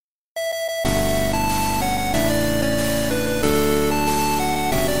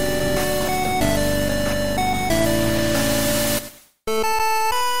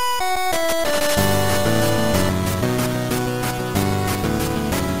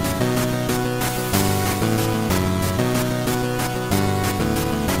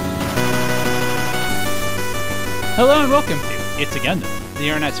Hello and welcome to It's a Gundam, the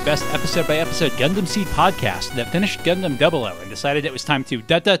internet's best episode-by-episode Gundam Seed podcast that finished Gundam 00 and decided it was time to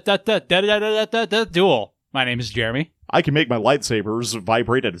duel. My name is Jeremy. I can make my lightsabers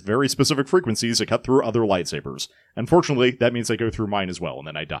vibrate at very specific frequencies to cut through other lightsabers. Unfortunately, that means I go through mine as well, and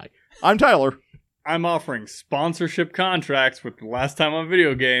then I die. I'm Tyler. I'm offering sponsorship contracts with the Last Time on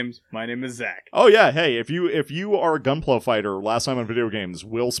Video Games. My name is Zach. Oh yeah, hey, if you are a Gunpla fighter, Last Time on Video Games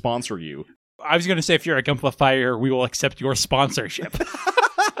will sponsor you. I was going to say if you're a Gunpla fighter, we will accept your sponsorship.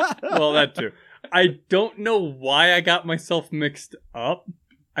 Well, that too. I don't know why I got myself mixed up.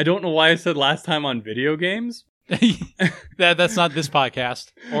 I don't know why I said Last Time on Video Games. That's not this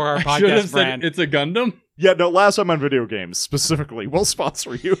podcast or our I should have podcast brand. said it's a Gundam. Yeah, no, Last Time on Video Games, specifically, will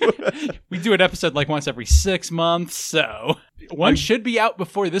sponsor you. We do an episode like once every 6 months, so one should be out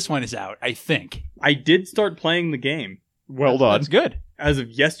before this one is out, I think. I did start playing the game. Well done. That's good. As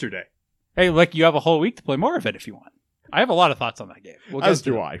of yesterday. Hey, like you have a whole week to play more of it if you want. I have a lot of thoughts on that game. As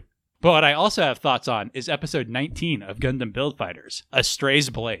do I. But what I also have thoughts on is episode 19 of Gundam Build Fighters, Astray's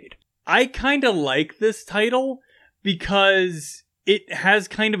Blade. I kind of like this title because it has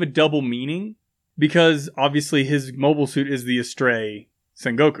kind of a double meaning. Because obviously his mobile suit is the Astray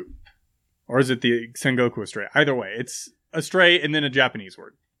Sengoku. Or is it the Sengoku Astray? Either way, it's Astray and then a Japanese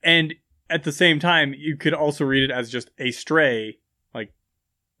word. And at the same time, you could also read it as just a stray, like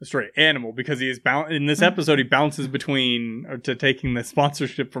a stray animal, because he is in this episode he bounces between to taking the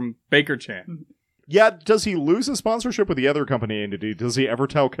sponsorship from Baker-chan. Yeah, does he lose his sponsorship with the other company entity? Does he ever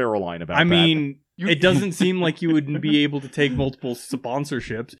tell Caroline about that? I mean, it doesn't seem like you would be able to take multiple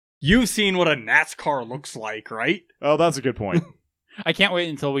sponsorships. You've seen what a NASCAR looks like, right? Oh, that's a good point. I can't wait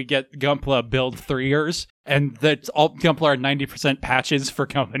until we get Gunpla Build 3ers, and that's all Gunpla are 90% patches for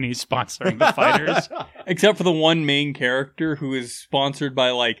companies sponsoring the fighters. Except for the one main character who is sponsored by,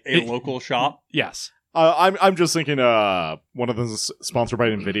 like, a local shop. Yes. I'm just thinking one of them is sponsored by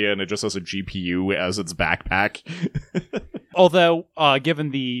NVIDIA, and it just has a GPU as its backpack. Although, given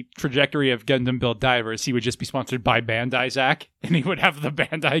the trajectory of Gundam Build Divers, he would just be sponsored by Bandai, Zach, and he would have the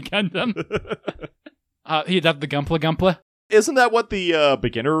Bandai Gundam. He'd have the Gunpla. Isn't that what the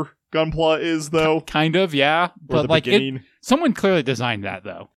beginner Gunpla is, though? Kind of, yeah. But like, someone clearly designed that,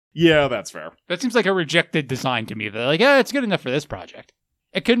 though. Yeah, that's fair. That seems like a rejected design to me. They're like, yeah, it's good enough for this project.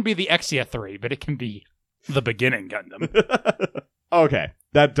 It couldn't be the Exia 3, but it can be the beginning Gundam. Okay,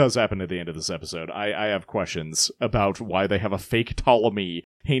 that does happen at the end of this episode. I have questions about why they have a fake Ptolemy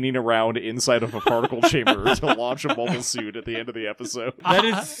hanging around inside of a particle chamber to launch a mobile suit at the end of the episode. That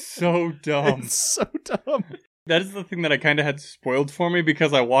is so dumb. It's so dumb. That is the thing that I kind of had spoiled for me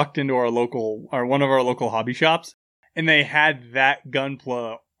because I walked into one of our local hobby shops, and they had that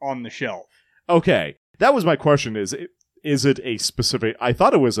Gunpla on the shelf. Okay, that was my question. Is it a specific... I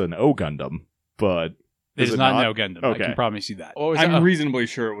thought it was an O Gundam, but... It is not an O Gundam. Okay. I can promise you that. I'm reasonably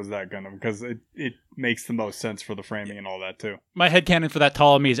sure it was that Gundam, because it makes the most sense for the framing and all that, too. My headcanon for that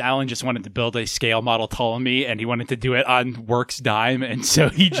Ptolemy is Alan just wanted to build a scale model Ptolemy, and he wanted to do it on Work's dime, and so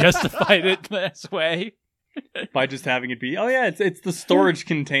he justified it this way. By just having it be, oh yeah, it's the storage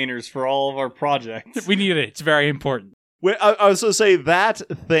containers for all of our projects. We need it. It's very important. Wait, I was going to say, that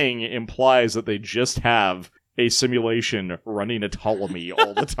thing implies that they just have a simulation running a Ptolemy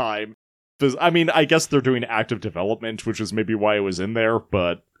all the time. I mean, I guess they're doing active development, which is maybe why it was in there,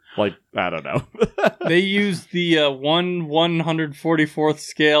 but, like, I don't know. They used the 1/144th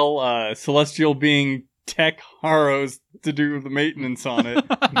scale celestial being tech Haros to do the maintenance on it.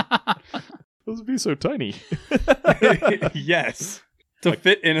 Those would be so tiny. Yes. To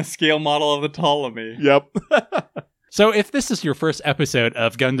fit in a scale model of the Ptolemy. Yep. So if this is your first episode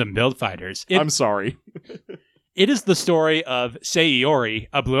of Gundam Build Fighters... I'm sorry. It is the story of Seiori,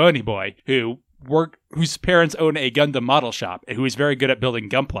 a Bluoni boy, whose parents own a Gundam model shop, and who is very good at building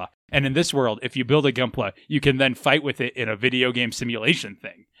Gunpla. And in this world, if you build a Gunpla, you can then fight with it in a video game simulation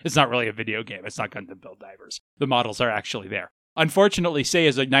thing. It's not really a video game. It's not Gundam Build Divers. The models are actually there. Unfortunately, Sei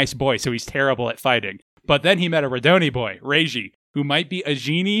is a nice boy, so he's terrible at fighting. But then he met a Radoni boy, Reiji, who might be a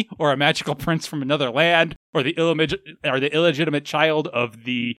genie or a magical prince from another land, or the illegitimate child of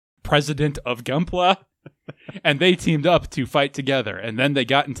the president of Gunpla. And they teamed up to fight together, and then they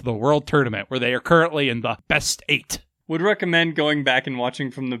got into the world tournament, where they are currently in the best 8. Would recommend going back and watching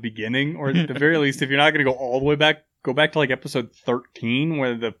from the beginning, or at the very least, if you're not going to go all the way back, go back to like episode 13,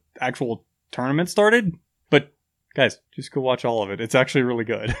 where the actual tournament started. But guys, just go watch all of it. It's actually really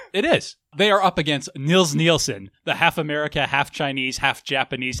good. It is. They are up against Nils Nielsen, the half America, half Chinese, half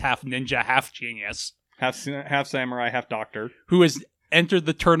Japanese, half ninja, half genius. Half samurai, half doctor. Who is entered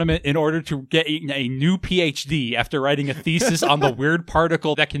the tournament in order to get a new PhD after writing a thesis on the weird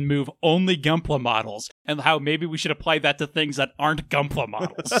particle that can move only Gunpla models, and how maybe we should apply that to things that aren't Gunpla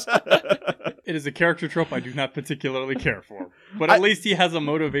models. It is a character trope I do not particularly care for. But at least he has a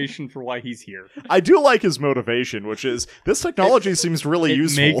motivation for why he's here. I do like his motivation, which is, this technology seems really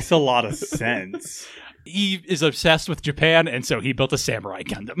useful. It makes a lot of sense. He is obsessed with Japan, and so he built a samurai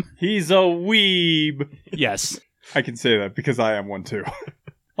Gundam. He's a weeb. Yes. I can say that because I am one too.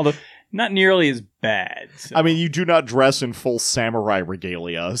 Although, not nearly as bad. So. I mean, you do not dress in full samurai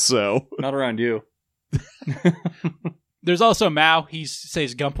regalia, so... Not around you. There's also Mao. He's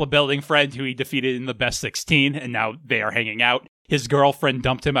Say's Gunpla building friend who he defeated in the best 16, and now they are hanging out. His girlfriend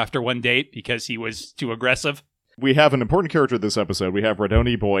dumped him after one date because he was too aggressive. We have an important character this episode. We have Red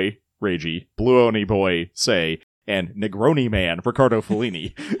Oni Boy, Reiji, Blue Oni Boy, Say, and Negroni Man, Riccardo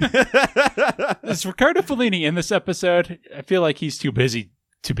Fellini. This Riccardo Fellini in this episode, I feel like he's too busy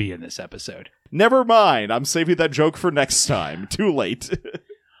to be in this episode. Never mind. I'm saving that joke for next time. Too late.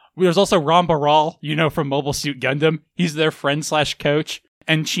 There's also Ron Baral, from Mobile Suit Gundam. He's their friend/coach.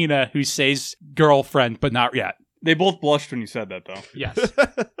 And China, who's Say's girlfriend, but not yet. They both blushed when you said that, though. Yes.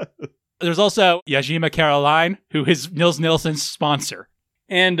 There's also Yajima Caroline, who is Nils Nilsson's sponsor.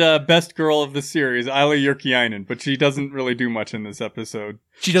 And best girl of the series, Ayla Jyrkiainen, but she doesn't really do much in this episode.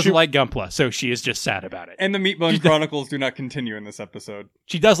 She doesn't like Gunpla, so she is just sad about it. And the Meatbone Chronicles do not continue in this episode.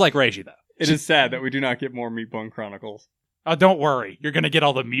 She does like Reiji, though. It is sad that we do not get more Meatbone Chronicles. Oh, don't worry. You're going to get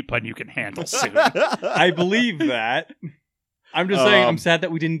all the meat pun you can handle soon. I believe that. I'm just saying I'm sad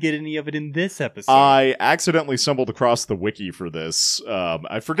that we didn't get any of it in this episode. I accidentally stumbled across the wiki for this.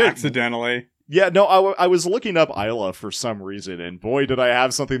 I forget. Accidentally. Yeah, no, I was looking up Isla for some reason, and boy, did I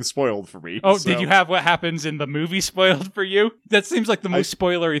have something spoiled for me. Oh, did you have what happens in the movie spoiled for you? That seems like the most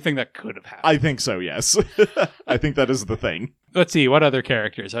spoilery thing that could have happened. I think so, yes. I think that is the thing. Let's see, what other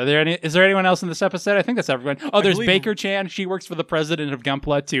characters? Is there anyone else in this episode? I think that's everyone. Oh, there's Baker-chan. She works for the president of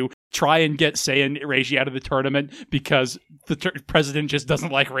Gunpla to try and get Sei and Reiji out of the tournament because the president just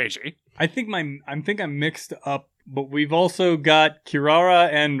doesn't like Reiji. I think I'm mixed up, but we've also got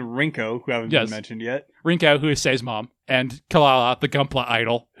Kirara and Rinko, who haven't been mentioned yet. Rinko, who is Sei's mom, and Kalala, the Gunpla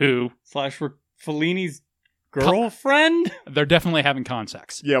idol, who... / Fellini's girlfriend? They're definitely having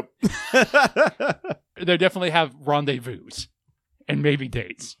consex. Yep. They definitely have rendezvous. And maybe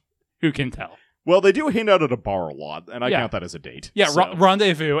dates. Who can tell? Well, they do hang out at a bar a lot, and I count that as a date. Yeah, so.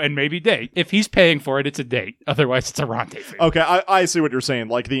 Rendezvous and maybe date. If he's paying for it, it's a date. Otherwise, it's a rendezvous. Okay, I see what you're saying.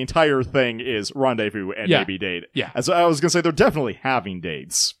 Like, the entire thing is rendezvous and maybe date. Yeah. As I was going to say, they're definitely having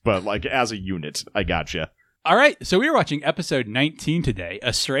dates, but, like, as a unit, I gotcha. All right, so we are watching episode 19 today,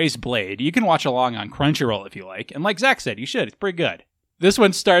 Astray's Blade. You can watch along on Crunchyroll if you like, and like Zach said, you should. It's pretty good. This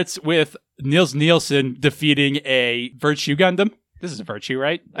one starts with Nils Nilsson defeating a Virtue Gundam. This is a Virtue,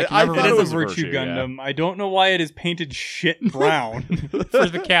 right? It is a Virtue Gundam. Yeah. I don't know why it is painted shit brown. For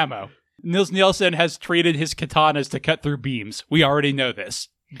the camo. Nils Nilsson has treated his katanas to cut through beams. We already know this.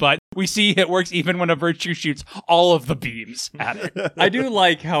 But we see it works even when a Virtue shoots all of the beams at it. I do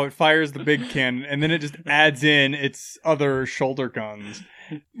like how it fires the big cannon, and then it just adds in its other shoulder guns.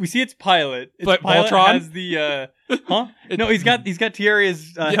 We see its pilot. But pilot Voltron has the no, he's got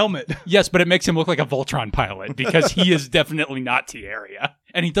Tieria's helmet. Yes, but it makes him look like a Voltron pilot because he is definitely not Tieria,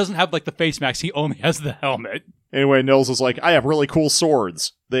 and he doesn't have like the face mask. He only has the helmet. Anyway, Nils is like, I have really cool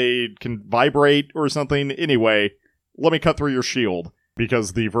swords. They can vibrate or something. Anyway, let me cut through your shield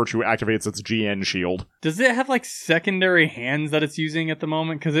because the Virtue activates its GN shield. Does it have like secondary hands that it's using at the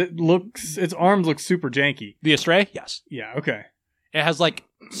moment? Because its arms look super janky. The Astray? Yes. Yeah. Okay. It has like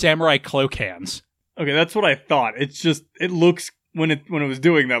samurai cloak hands. Okay, that's what I thought. It's just it looks when it was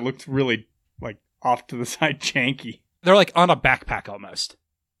doing that looked really like off to the side janky. They're like on a backpack almost.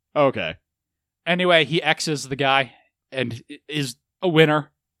 Okay. Anyway, he X's the guy and is a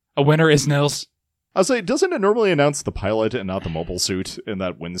winner. A winner is Nils. I'll say, doesn't it normally announce the pilot and not the mobile suit in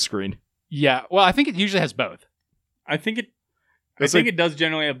that windscreen? Yeah, well, I think it usually has both. I think it does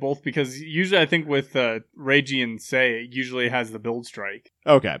generally have both because usually I think with Reiji and Sei, it usually has the build strike.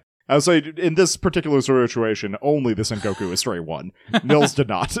 Okay. I would say in this particular situation, only the Sengoku Astray won. Nils did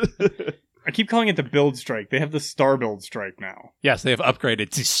not. I keep calling it the build strike. They have the star build strike now. Yes, they have upgraded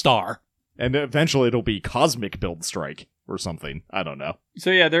to star. And eventually it'll be cosmic build strike or something. I don't know.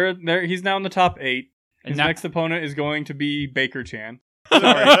 So yeah, he's now in the top 8. His next opponent is going to be Baker-chan.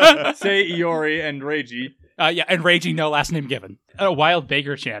 Sorry. Sei, Iori, and Reiji. Yeah, and Reiji, no last name given. A wild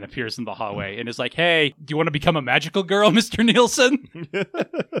Baker-chan appears in the hallway and is like, hey, do you want to become a magical girl, Mr. Nielsen?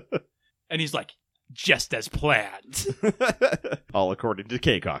 And he's like, just as planned. All according to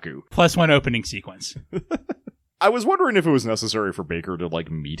Keikaku. +1 opening sequence. I was wondering if it was necessary for Baker to,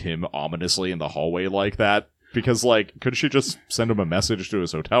 like, meet him ominously in the hallway like that. Because, like, could she just send him a message to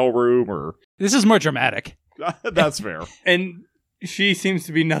his hotel room, or... This is more dramatic. That's fair. And she seems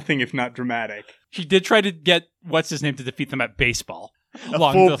to be nothing if not dramatic. She did try to get what's-his-name to defeat them at baseball. A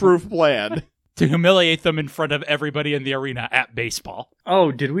foolproof plan. To humiliate them in front of everybody in the arena at baseball.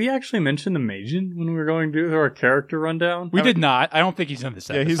 Oh, did we actually mention the Majin when we were going to do our character rundown? We did not. I don't think he's in this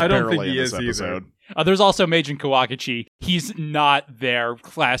episode. Yeah, he's I don't barely think he in this is either. episode. There's also Meijin Kawaguchi. He's not their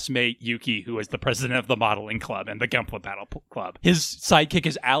classmate Yuki, who is the president of the modeling club and the Gunpla Battle Club. His sidekick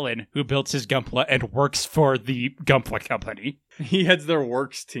is Alan, who builds his Gunpla and works for the Gunpla company. He heads their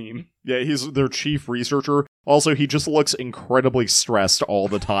works team. Yeah, he's their chief researcher. Also, he just looks incredibly stressed all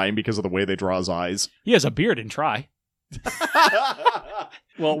the time because of the way they draw his eyes. He has a beard and try.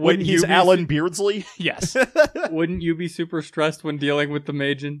 Well, Wait, he's Alan Beardsley? Yes. Wouldn't you be super stressed when dealing with the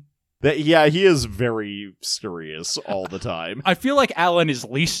Majin? Yeah, he is very serious all the time. I feel like Alan is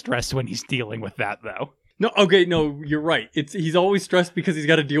least stressed when he's dealing with that, though. No, okay, no, you're right. He's always stressed because he's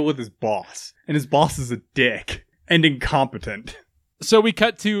got to deal with his boss. And his boss is a dick. And incompetent. So we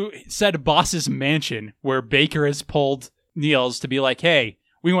cut to said boss's mansion, where Baker has pulled Niels to be like, hey,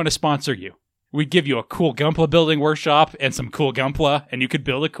 we want to sponsor you. We give you a cool Gunpla building workshop and some cool Gunpla, and you could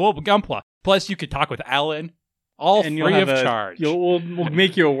build a cool Gunpla. Plus, you could talk with Alan. All and free of charge. We'll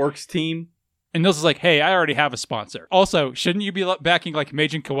make you a works team. And Niels is like, hey, I already have a sponsor. Also, shouldn't you be backing like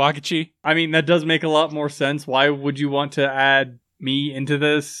Meijin Kawaguchi? I mean, that does make a lot more sense. Why would you want to add me into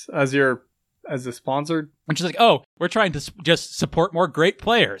this as a sponsor? And she's like, oh, we're trying to just support more great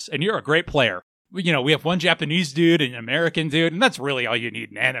players. And you're a great player. You know, we have one Japanese dude and an American dude, and that's really all you need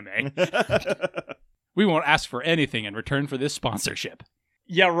in anime. We won't ask for anything in return for this sponsorship.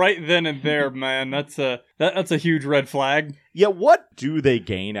 Yeah, right then and there, man. That's a huge red flag. Yeah, what do they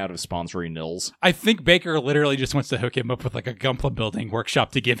gain out of sponsoring Nils? I think Baker literally just wants to hook him up with like a Gunpla building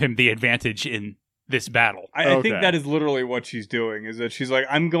workshop to give him the advantage in this battle. I think that is literally what she's doing, is that she's like,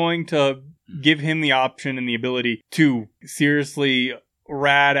 I'm going to give him the option and the ability to seriously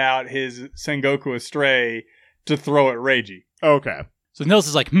rat out his Sengoku Astray to throw at Reiji. Okay. So Nils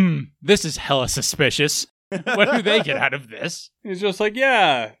is like, this is hella suspicious. What do they get out of this? He's just like,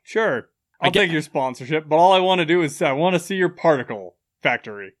 yeah, sure. I'll take your sponsorship, but all I want to do is I want to see your particle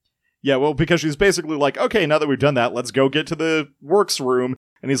factory. Yeah, well, because she's basically like, okay, now that we've done that, let's go get to the works room.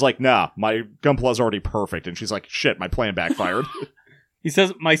 And he's like, nah, my Gunpla's already perfect. And she's like, shit, my plan backfired. He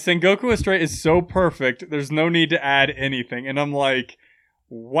says, my Sengoku Astray is so perfect, there's no need to add anything. And I'm like,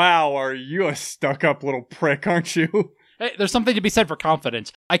 wow, are you a stuck-up little prick, aren't you? Hey, there's something to be said for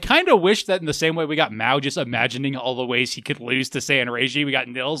confidence. I kind of wish that in the same way we got Mao just imagining all the ways he could lose to Sei and Reiji, we got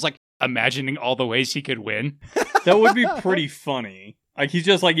Nils, like, imagining all the ways he could win. That would be pretty funny. Like, he's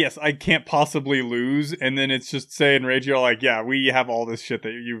just like, yes, I can't possibly lose. And then it's just Sei and Reiji are like, yeah, we have all this shit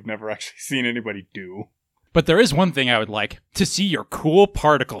that you've never actually seen anybody do. But there is one thing I would like, to see your cool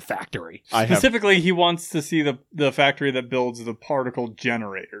particle factory. Specifically, he wants to see the factory that builds the particle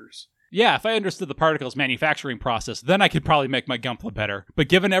generators. Yeah, if I understood the particles manufacturing process, then I could probably make my Gunpla better. But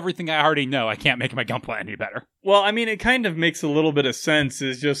given everything I already know, I can't make my Gunpla any better. Well, I mean, it kind of makes a little bit of sense.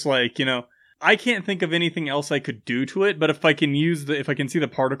 It's just like, you know, I can't think of anything else I could do to it, but if I can see the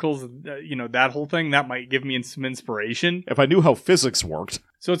particles, that whole thing, that might give me some inspiration. If I knew how physics worked.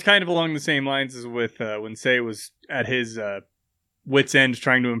 So it's kind of along the same lines as with when Sei was at his wit's end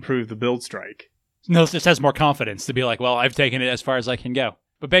trying to improve the build strike. Nils just has more confidence to be like, well, I've taken it as far as I can go.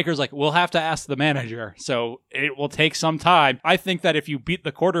 But Baker's like, we'll have to ask the manager, so it will take some time. I think that if you beat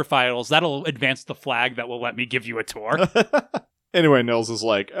the quarterfinals, that'll advance the flag that will let me give you a tour. Anyway, Nils is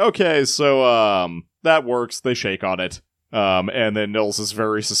like, okay, so, that works. They shake on it. And then Nils is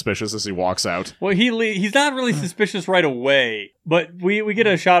very suspicious as he walks out. Well, he's not really suspicious right away, but we get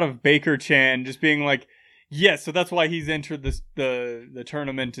a shot of Baker-chan just being like, yes, so that's why he's entered the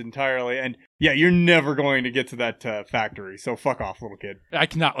tournament entirely. And yeah, you're never going to get to that factory, so fuck off, little kid. I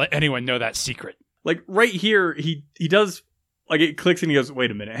cannot let anyone know that secret. Like, right here, he does, like, it clicks and he goes,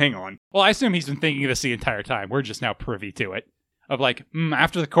 wait a minute, hang on. Well, I assume he's been thinking this the entire time. We're just now privy to it. Of like,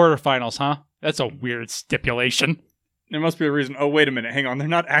 after the quarterfinals, huh? That's a weird stipulation. There must be a reason. Oh, wait a minute, hang on. They're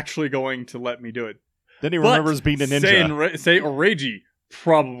not actually going to let me do it. Then he remembers being a ninja. Sei or Reiji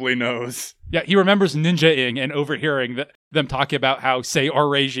probably knows. Yeah, he remembers ninja-ing and overhearing them talking about how Sei or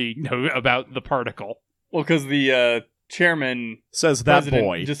Reiji know about the particle. Well, because the chairman says that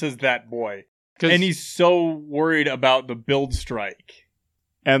boy. Just says that boy. And he's so worried about the build strike.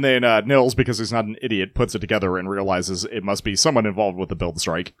 And then Nils, because he's not an idiot, puts it together and realizes it must be someone involved with the build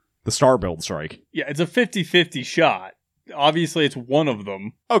strike. The star build strike. Yeah, it's a 50-50 shot. Obviously, it's one of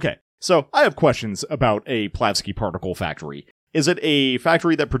them. Okay, So, I have questions about a Plavsky particle factory. Is it a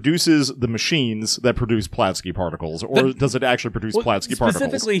factory that produces the machines that produce Plavsky particles, or does it actually produce Plavsky particles?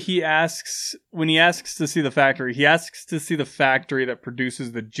 Specifically, when he asks to see the factory, he asks to see the factory that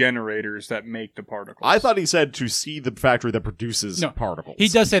produces the generators that make the particles. I thought he said to see the factory that produces particles. He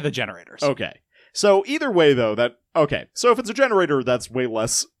does say the generators. Okay. So either way, though, so if it's a generator, that's way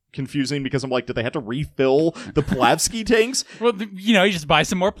less confusing, because I'm like, did they have to refill the Plavsky tanks? Well, you just buy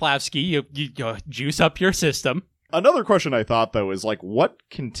some more Plavsky, you juice up your system. Another question I thought, though, is like,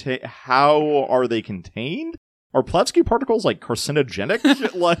 how are they contained? Are Plavsky particles, like,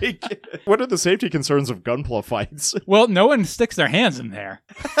 carcinogenic? Like, what are the safety concerns of Gunpla fights? Well, no one sticks their hands in there.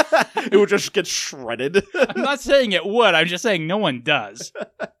 It would just get shredded. I'm not saying it would, I'm just saying no one does.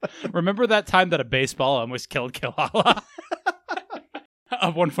 Remember that time that a baseball almost killed Kilala?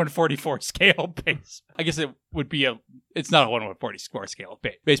 A 1/144 scale base. I guess it would be it's not a 1/144 scale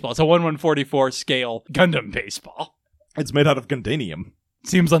baseball. It's a 1/144 scale Gundam baseball. It's made out of Gundanium.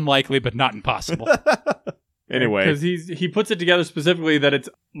 Seems unlikely, but not impossible. Anyway. Because he puts it together specifically that it's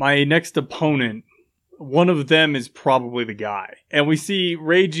my next opponent. One of them is probably the guy. And we see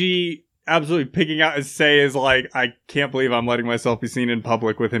Reiji absolutely picking out his say is like, I can't believe I'm letting myself be seen in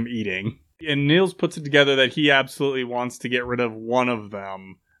public with him eating. And Niels puts it together that he absolutely wants to get rid of one of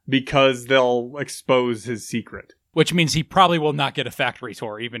them because they'll expose his secret. Which means he probably will not get a factory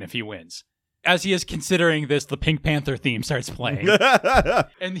tour, even if he wins. As he is considering this, the Pink Panther theme starts playing.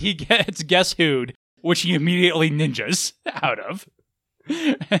 And he gets Guess Who'd, which he immediately ninjas out of.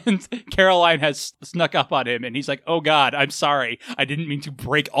 And Caroline has snuck up on him, and he's like, oh God, I'm sorry. I didn't mean to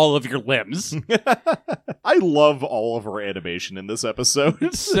break all of your limbs. I love all of her animation in this episode.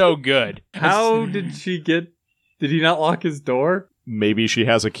 It's so good. How did he not lock his door? Maybe she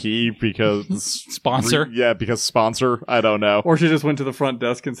has a key because... Sponsor? Because sponsor. I don't know. Or she just went to the front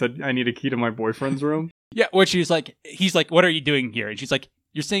desk and said, I need a key to my boyfriend's room. Yeah, which he's like, what are you doing here? And she's like,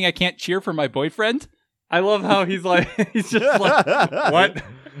 you're saying I can't cheer for my boyfriend? I love how he's just like, what?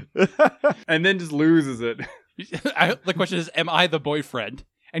 And then just loses it. The question is, am I the boyfriend?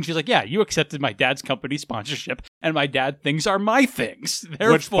 And she's like, yeah, you accepted my dad's company sponsorship, and my dad things are my things.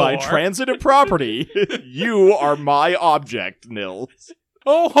 Therefore... Which, by transitive property, you are my object, Nils.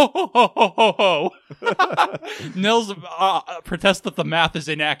 Oh, ho, ho, ho, ho, ho, ho. Nils protests that the math is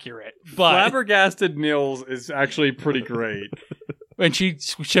inaccurate, but... Flabbergasted Nils is actually pretty great. And she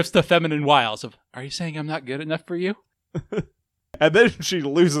shifts to feminine wiles of, are you saying I'm not good enough for you? And then she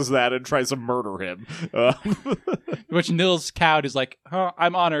loses that and tries to murder him. Which Nils cowed is like,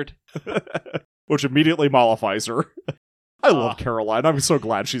 I'm honored. Which immediately mollifies her. I love Caroline. I'm so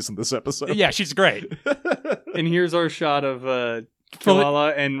glad she's in this episode. Yeah, she's great. And here's our shot of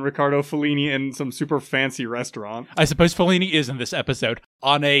Kilala and Riccardo Fellini in some super fancy restaurant. I suppose Fellini is in this episode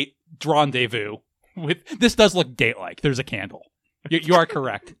on a rendezvous. This does look date-like. There's a candle. You are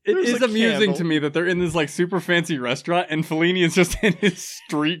correct. It is amusing to me that they're in this like super fancy restaurant and Fellini is just in his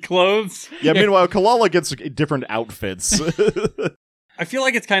street clothes. Yeah, meanwhile, Kalala gets different outfits. I feel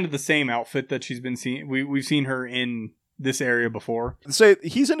like it's kind of the same outfit that she's been seeing. We've seen her in this area before. So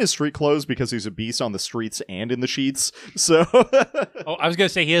he's in his street clothes because he's a beast on the streets and in the sheets. So I was going to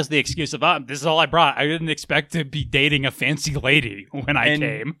say he has the excuse of, this is all I brought. I didn't expect to be dating a fancy lady when I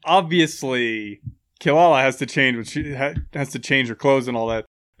came. Obviously... Kilala has to change. She has to change her clothes and all that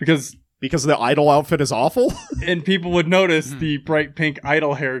because the idol outfit is awful. And people would notice the bright pink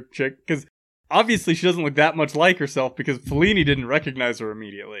idol hair chick because obviously she doesn't look that much like herself because Fellini didn't recognize her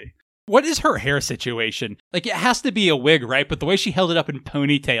immediately. What is her hair situation? Like, it has to be a wig, right? But the way she held it up in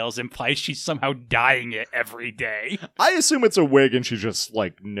ponytails implies she's somehow dyeing it every day. I assume it's a wig and she just,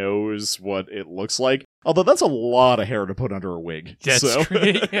 like, knows what it looks like. Although that's a lot of hair to put under a wig. That's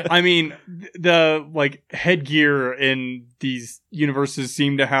true. Yeah. I mean, the, like, headgear in these universes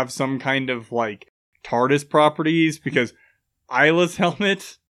seem to have some kind of, like, TARDIS properties because Isla's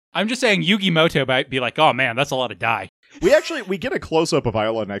helmet... I'm just saying Yugimoto might be like, oh man, that's a lot of dye. We get a close-up of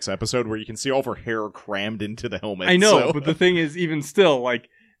Isla next episode where you can see all of her hair crammed into the helmet. I know, but the thing is, even still, like,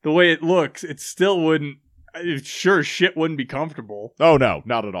 the way it looks, it still wouldn't... It sure shit wouldn't be comfortable. Oh no,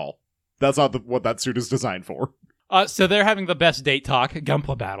 not at all. That's not what that suit is designed for. So they're having the best date talk,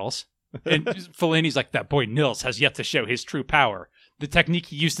 Gunpla battles. And Fellini's like, that boy Nils has yet to show his true power. The technique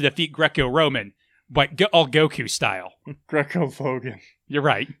he used to defeat Greco-Roman, but all Goku style. Greco-Logan. You're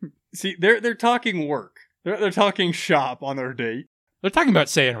right. See, they're talking work. They're talking shop on their date. They're talking about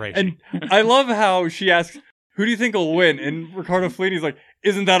Saiyan Reishi. And I love how she asks, who do you think will win? And Riccardo Fellini's like,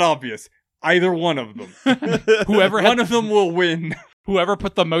 isn't that obvious? Either one of them. One of them will win. Whoever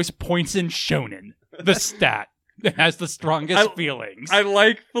put the most points in Shonen. The stat. has the strongest feelings. I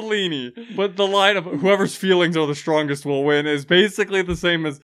like Fellini, but the line of whoever's feelings are the strongest will win is basically the same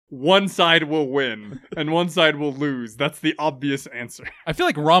as one side will win and one side will lose. That's the obvious answer. I feel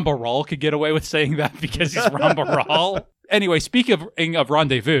like Ramba Ral could get away with saying that because he's Ramba Ral. Anyway, speaking of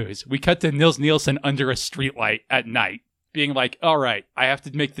rendezvous, we cut to Nils Nielsen under a streetlight at night, being like, all right, I have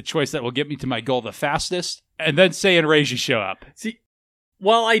to make the choice that will get me to my goal the fastest. And then Sei and Reiji show up. See,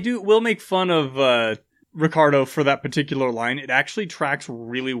 while we'll make fun of Ricardo for that particular line, it actually tracks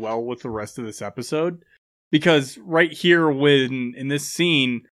really well with the rest of this episode. Because right here, in this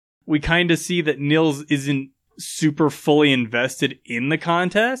scene, we kind of see that Nils isn't super fully invested in the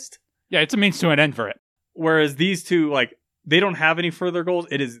contest. Yeah, it's a means to an end for it. Whereas these two, they don't have any further goals.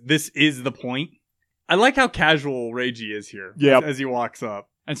 This is the point. I like how casual Reiji is here as he walks up.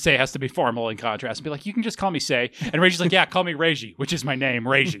 And Sei has to be formal in contrast and be like, you can just call me Sei. And Reiji's like, yeah, call me Reiji, which is my name,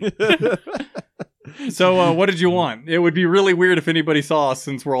 Reiji. So what did you want? It would be really weird if anybody saw us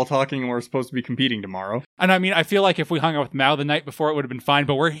since we're all talking and we're supposed to be competing tomorrow. And I mean, I feel like if we hung out with Mao the night before, it would have been fine,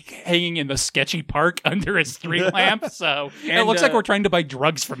 but we're hanging in the sketchy park under a street lamp, so it looks like we're trying to buy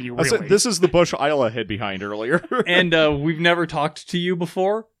drugs from you, really. This is the bush Isla hid behind earlier. And we've never talked to you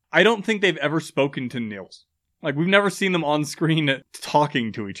before. I don't think they've ever spoken to Nils. We've never seen them on screen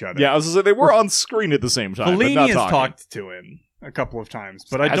talking to each other. Yeah, I was going to say, they were on screen at the same time, Fellini but not has talking. talked to him a couple of times,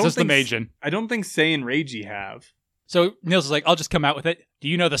 but I don't think Sei and Reiji have. So Nils is like, I'll just come out with it. Do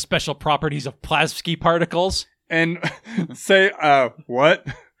you know the special properties of Plavsky particles? And Sei, what?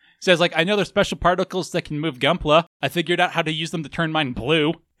 Says I know they're special particles that can move Gunpla. I figured out how to use them to turn mine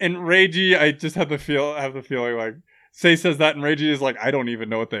blue. And Reiji, I just have the feeling Sei says that, and Reiji is I don't even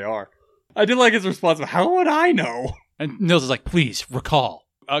know what they are. I did like his response of, how would I know? And Nils is like, please, recall.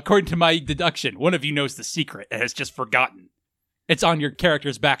 According to my deduction, one of you knows the secret and has just forgotten. It's on your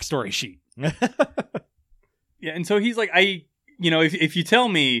character's backstory sheet. Yeah, and so he's like, if you tell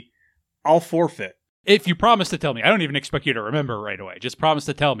me, I'll forfeit. If you promise to tell me, I don't even expect you to remember right away. Just promise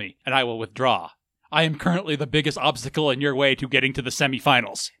to tell me, and I will withdraw. I am currently the biggest obstacle in your way to getting to the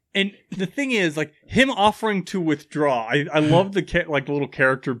semifinals. And the thing is, him offering to withdraw, I love the little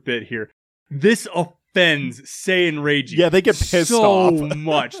character bit here. This offends Sei and Reiji. Yeah, they get pissed off so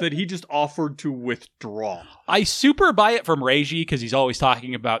much that he just offered to withdraw. I super buy it from Reiji because he's always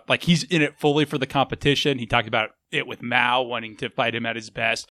talking about, he's in it fully for the competition. He talked about it with Mao, wanting to fight him at his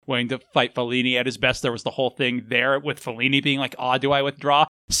best, wanting to fight Fellini at his best. There was the whole thing there with Fellini being like, do I withdraw?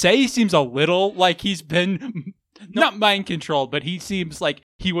 Sei seems a little like he's been, not mind controlled, but he seems like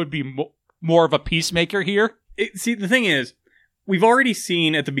he would be more of a peacemaker here. See, the thing is, we've already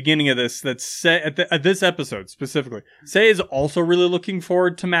seen at the beginning of this that at this episode specifically, Sei is also really looking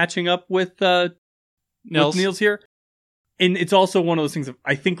forward to matching up with Nils here. And it's also one of those things of,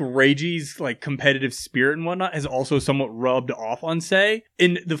 I think Reiji's competitive spirit and whatnot has also somewhat rubbed off on Sei.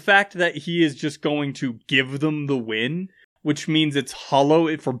 And the fact that he is just going to give them the win, which means it's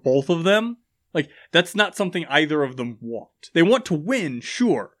hollow for both of them. That's not something either of them want. They want to win,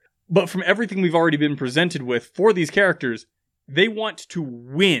 sure. But from everything we've already been presented with for these characters, they want to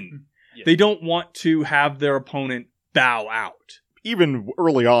win. Yeah. They don't want to have their opponent bow out. Even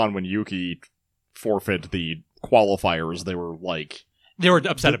early on when Yuki forfeit the qualifiers, they were they were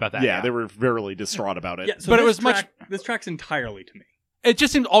upset about that. Yeah, they were very distraught about it. Yeah, so but it was this tracks entirely to me. It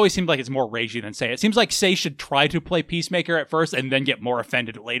just always seemed like it's more Reiji than Sei. It seems like Sei should try to play peacemaker at first and then get more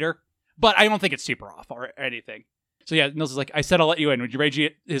offended later. But I don't think it's super off or anything. So yeah, Nils is like, I said I'll let you in. Reiji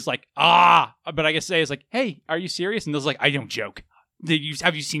is like, but I guess Sei is like, hey, are you serious? And Nils is like, I don't joke.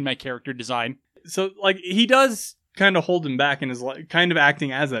 Have you seen my character design? So he does kind of hold him back and is kind of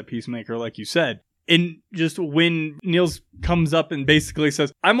acting as that peacemaker, like you said. And just when Nils comes up and basically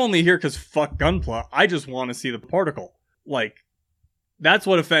says, I'm only here because fuck Gunpla. I just want to see the particle. That's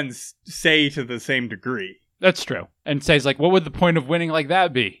what offends Sei to the same degree. That's true. And Sei's like, what would the point of winning like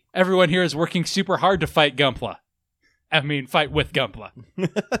that be? Everyone here is working super hard to fight Gunpla. Fight with Gunpla.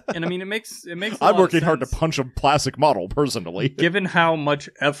 And it makes I'm working hard to punch a plastic model, personally. Given how much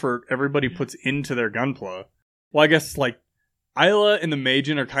effort everybody puts into their Gunpla. Well, I guess, Isla and the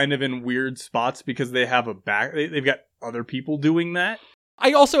Majin are kind of in weird spots because they have they've got other people doing that.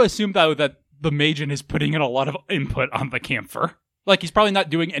 I also assume, though, that the Majin is putting in a lot of input on the camphor. He's probably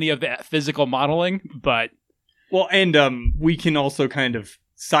not doing any of the physical modeling, but... Well, and we can also kind of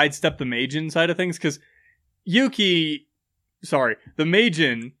sidestep the Majin side of things, because the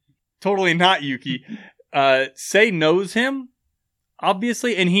Majin, totally not Yuki, Sei knows him,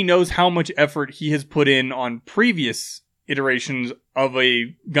 obviously, and he knows how much effort he has put in on previous iterations of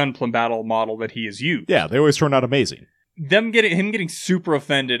a Gunpla battle model that he has used. Yeah, they always turn out amazing. Him getting super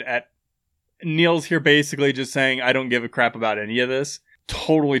offended at Neil's here basically just saying, I don't give a crap about any of this,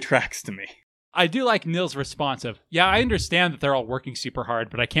 totally tracks to me. I do like Neil's response of, yeah, I understand that they're all working super hard,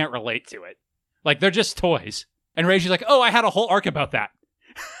 but I can't relate to it. Like, they're just toys. And Reiji's like, oh, I had a whole arc about that.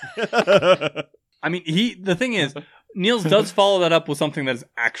 I mean, the thing is, Niels does follow that up with something that is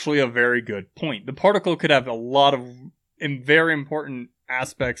actually a very good point. The particle could have a lot of very important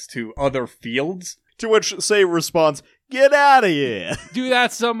aspects to other fields. To which Say responds, get out of here. Do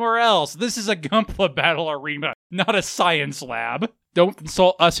that somewhere else. This is a Gunpla battle arena, not a science lab. Don't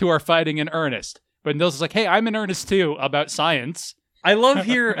insult us who are fighting in earnest. But Nils is like, hey, I'm in earnest too about science. I love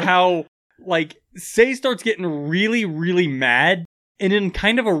here how, like, Say starts getting really, really mad, and in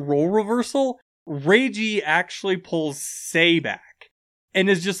kind of a role reversal, Reiji actually pulls Say back. And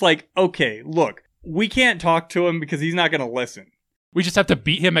is just like, okay, look, we can't talk to him because he's not going to listen. We just have to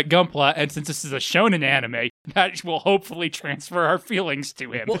beat him at Gunpla, and since this is a shonen anime, that will hopefully transfer our feelings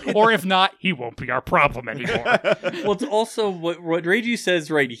to him. Or if not, he won't be our problem anymore. Well, it's also what Reiji says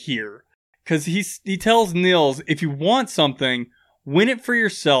right here. Because he tells Nils, if you want something, win it for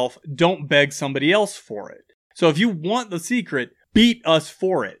yourself, don't beg somebody else for it. So if you want the secret, beat us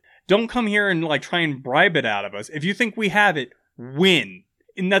for it. Don't come here and like try and bribe it out of us. If you think we have it, win.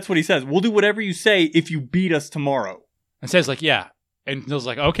 And that's what he says. We'll do whatever you say if you beat us tomorrow. And Say's like, yeah. And Nils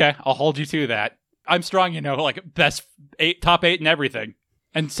like, okay, I'll hold you to that. I'm strong, like best top 8 and everything.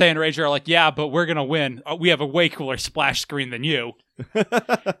 And Say and Reiji are like, yeah, but we're going to win. We have a way cooler splash screen than you.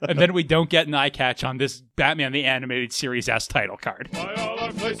 And then we don't get an eye catch on this Batman the Animated Series S title card.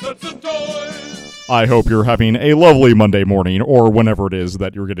 I hope you're having a lovely Monday morning, or whenever it is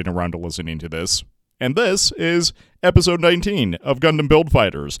that you're getting around to listening to this. And this is episode 19 of Gundam Build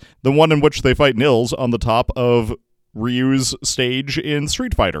Fighters, the one in which they fight Nils on the top of Ryu's stage in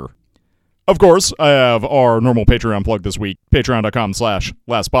Street Fighter. Of course, I have our normal Patreon plug this week,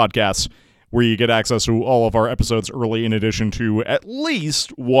 patreon.com/lastpodcasts, where you get access to all of our episodes early in addition to at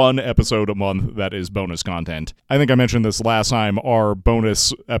least one episode a month that is bonus content. I think I mentioned this last time. Our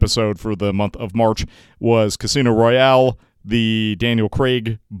bonus episode for the month of March was Casino Royale, the Daniel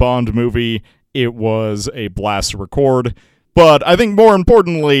Craig Bond movie. It was a blast to record. But I think more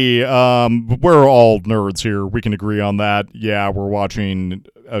importantly, we're all nerds here. We can agree on that. Yeah, we're watching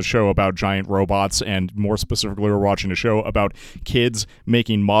a show about giant robots, and more specifically, we're watching a show about kids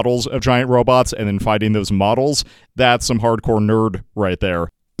making models of giant robots and then fighting those models. That's some hardcore nerd right there.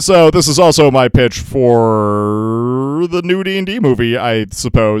 So this is also my pitch for the new D&D movie, I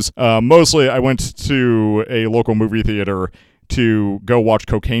suppose. Mostly, I went to a local movie theater to go watch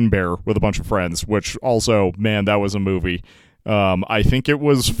Cocaine Bear with a bunch of friends, which also, man, that was a movie. I think it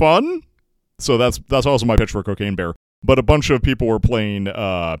was fun, so that's also my pitch for Cocaine Bear. But a bunch of people were playing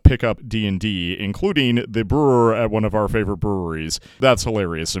pickup D&D, including the brewer at one of our favorite breweries. That's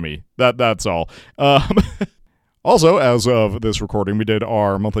hilarious to me. That's all. Also, as of this recording, we did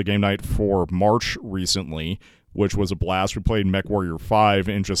our monthly game night for March recently, which was a blast. We played MechWarrior 5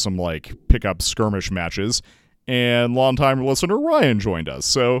 in just some pickup skirmish matches. And longtime listener Ryan joined us,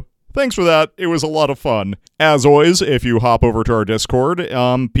 so thanks for that. It was a lot of fun. As always, if you hop over to our Discord,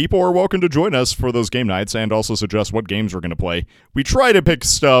 people are welcome to join us for those game nights and also suggest what games we're going to play. We try to pick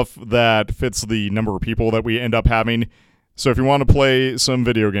stuff that fits the number of people that we end up having. So if you want to play some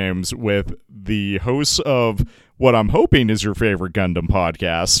video games with the hosts of what I'm hoping is your favorite Gundam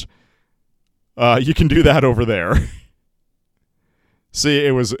podcast, you can do that over there. See,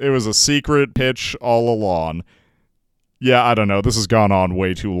 it was a secret pitch all along. Yeah, I don't know. This has gone on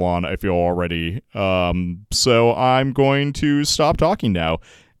way too long, I feel already. So I'm going to stop talking now.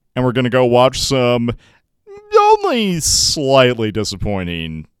 And we're going to go watch some only slightly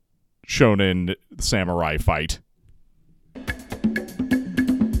disappointing shonen samurai fight.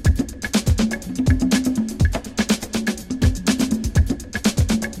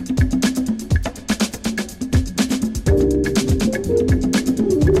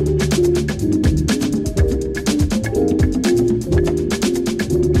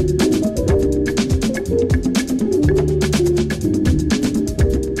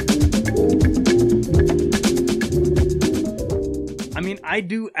 I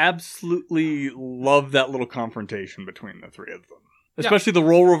do absolutely love that little confrontation between the three of them. Especially the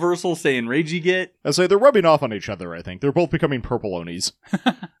role reversal Say and Reiji get. I say they're rubbing off on each other, I think. They're both becoming purple onis.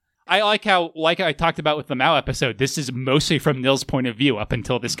 I like how, like I talked about with the Mao episode, this is mostly from Nils' point of view up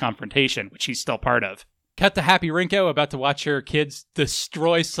until this confrontation, which he's still part of. Cut to Happy Rinko about to watch her kids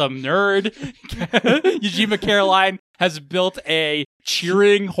destroy some nerd. Yujima Caroline has built a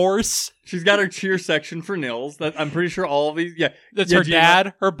cheering horse. She's got her cheer section for Nils. That I'm pretty sure all of these. Yeah, that's her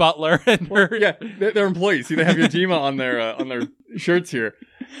dad, her butler, and her. Yeah, they're employees. See, they have Yojima on their shirts here.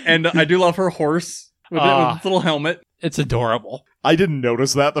 And I do love her horse with its little helmet. It's adorable. I didn't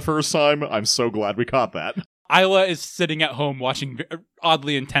notice that the first time. I'm so glad we caught that. Isla is sitting at home watching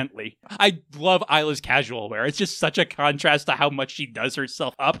oddly intently. I love Isla's casual wear. It's just such a contrast to how much she does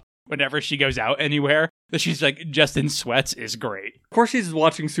herself up whenever she goes out anywhere. That she's like just in sweats is great. Of course she's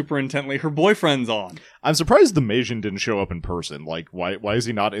watching super intently. Her boyfriend's on. I'm surprised the Meijin didn't show up in person. Like, why is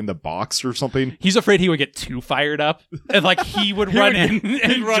he not in the box or something? He's afraid he would get too fired up. And like he would run in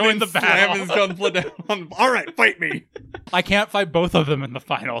and join the battle. Slam his gunpla down. All right, fight me. I can't fight both of them in the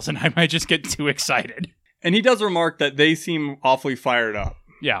finals and I might just get too excited. And he does remark that they seem awfully fired up.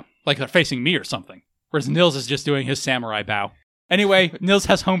 Yeah, like they're facing me or something. Whereas Nils is just doing his samurai bow. Anyway, Nils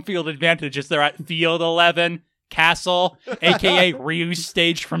has home field advantages. They're at Field 11, Castle, a.k.a. Ryu's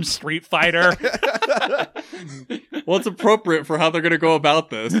stage from Street Fighter. Well, it's appropriate for how they're going to go about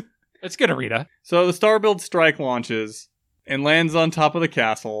this. It's good, Arita. So the Starbuild Strike launches and lands on top of the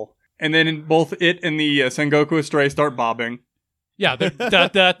castle. And then both it and the Sengoku Astray start bobbing. Yeah, the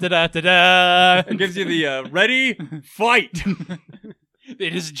da-da-da-da-da. It gives you the ready, fight.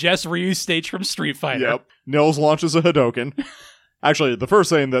 It is just Ryu's stage from Street Fighter. Yep. Nils launches a Hadoken. Actually, the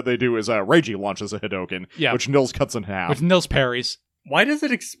first thing that they do is Reiji launches a Hadoken, which Nils cuts in half. Which Nils parries. Why does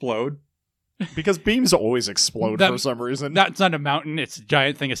it explode? Because beams always explode for some reason. That's not a mountain, it's a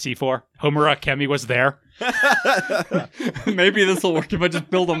giant thing of C4. Homura Kemi was there. Maybe this will work if I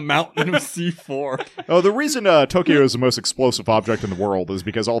just build a mountain of C4. Oh, the reason Tokyo is the most explosive object in the world is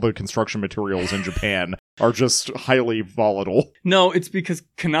because all the construction materials in Japan are just highly volatile. No, it's because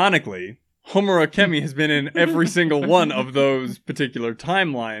canonically, Homura Kemi has been in every single one of those particular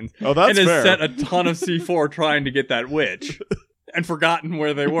timelines. Oh, that's and fair. has set a ton of C4 trying to get that witch. And forgotten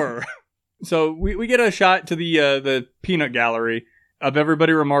where they were. So we get a shot to the peanut gallery of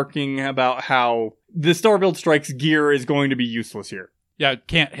everybody remarking about how the Starbuild Strike's gear is going to be useless here. Yeah, it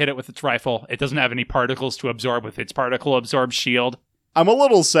can't hit it with its rifle. It doesn't have any particles to absorb with its particle-absorbed shield. I'm a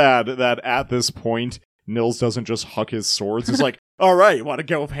little sad that at this point, Nils doesn't just huck his swords. He's like, all right, you want to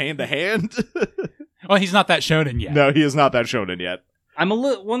go hand to hand? Well, he's not that shonen yet. No, he is not that shonen yet.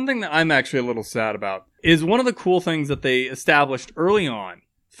 One thing that I'm actually a little sad about is one of the cool things that they established early on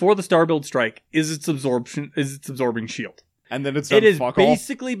for the Starbuild Strike is its absorbing shield. And then it's done It has fuck all.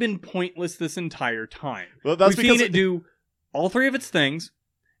 basically been pointless this entire time. Well, that's We've seen it do all three of its things,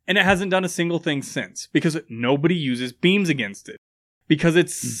 and it hasn't done a single thing since because nobody uses beams against it. Because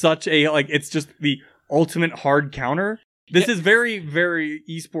it's such a it's just the ultimate hard counter. This is very, very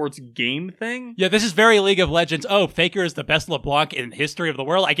esports game thing. Yeah, this is very League of Legends. Oh, Faker is the best LeBlanc in history of the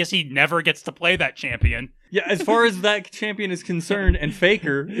world. I guess he never gets to play that champion. Yeah, as far as that champion is concerned and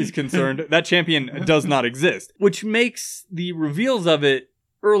Faker is concerned, that champion does not exist. Which makes the reveals of it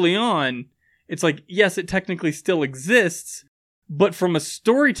early on, it's like, yes, it technically still exists, but from a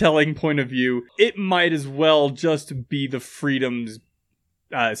storytelling point of view, it might as well just be the Freedom's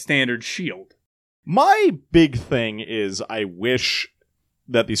standard shield. My big thing is I wish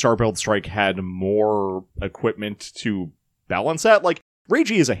that the Starbuild Strike had more equipment to balance that. Like,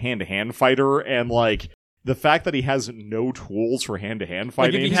 Reiji is a hand-to-hand fighter, and, like, the fact that he has no tools for hand-to-hand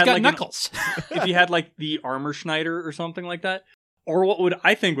fighting... He's got knuckles. If he had, like, the Armor Schneider or something like that. Or what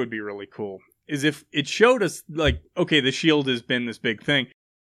I think would be really cool is if it showed us, like, okay, the shield has been this big thing,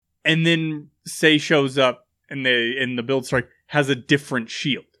 and then Sei shows up and the Build Strike has a different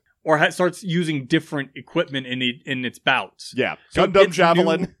shield. Or starts using different equipment in its bouts. Yeah, Gundam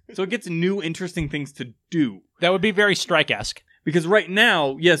Javelin. So it gets new, interesting things to do. That would be very Strike-esque. Because right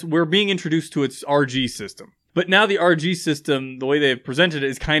now, yes, we're being introduced to its RG system. But now the RG system, the way they've presented it,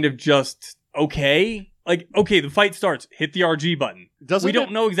 is kind of just okay. Like, okay, the fight starts. Hit the RG button. We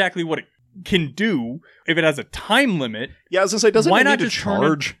don't know exactly what it can do. If it has a time limit. Yeah, I was going to say, doesn't why it not need to just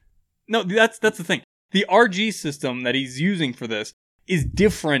charge? No, that's the thing. The RG system that he's using for this is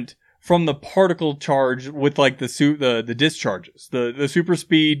different from the particle charge with like the discharges, the super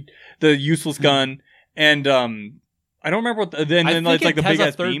speed, the useless gun, and I don't remember what. Then it's like the big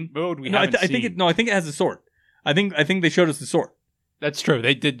ass beam. Mode I think it has a sword. I think they showed us the sword. That's true.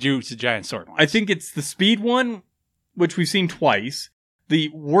 They did use a giant sword. I think it's the speed one, which we've seen twice, the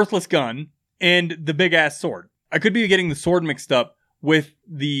worthless gun, and the big ass sword. I could be getting the sword mixed up with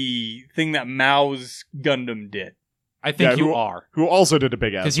the thing that Mao's Gundam did. I think you are. Who also did a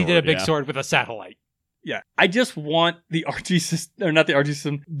big ass sword. Because he did a big sword with a satellite. Yeah. I just want the RG system, or not the RG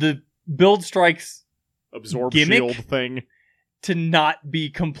system, the Build Strikes absorb gimmick shield thing to not be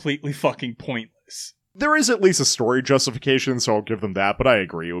completely fucking pointless. There is at least a story justification, so I'll give them that, but I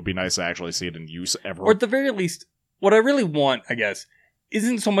agree. It would be nice to actually see it in use ever. Or at the very least, what I really want, I guess,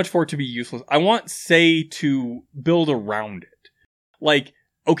 isn't so much for it to be useless. I want Sei to build around it. Like,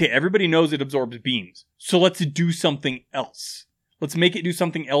 okay, everybody knows it absorbs beams, so let's do something else. Let's make it do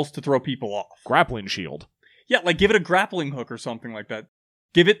something else to throw people off. Grappling shield. Yeah, like give it a grappling hook or something like that.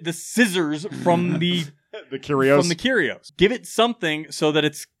 Give it the scissors from the The Curios. From the Curios. Give it something so that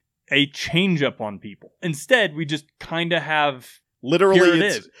it's a change up on people. Instead, we just kind of have...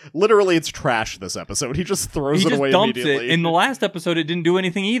 Literally, it's trash this episode. He just throws it away immediately. In the last episode, it didn't do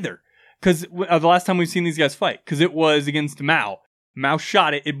anything either. Because the last time we've seen these guys fight, because it was against Mao. Mao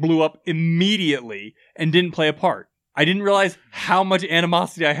shot it, it blew up immediately, and didn't play a part. I didn't realize how much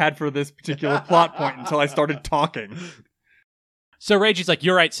animosity I had for this particular plot point until I started talking. So Reiji's like,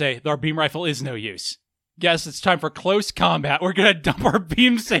 you're right, Sei. Our beam rifle is no use. Guess it's time for close combat. We're gonna dump our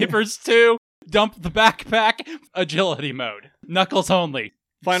beam sabers too. Dump the backpack. Agility mode. Knuckles only.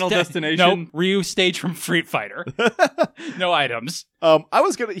 Final destination. Nope. Ryu stage from Street Fighter. No items.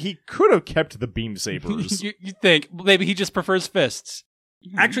 He could have kept the beam sabers. You think maybe he just prefers fists.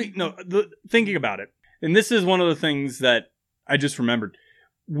 Actually, no. Thinking about it, and this is one of the things that I just remembered.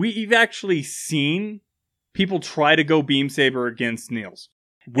 We've actually seen people try to go beam saber against Niels,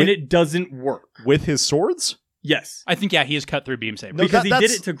 and it doesn't work with his swords. Yes, I think he has cut through beam saber because he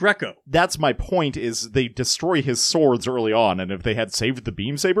did it to Greco. That's my point. Is they destroy his swords early on, and if they had saved the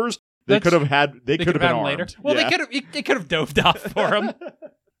beam sabers, they could have been armed later. Well, yeah. they could have doved off for him.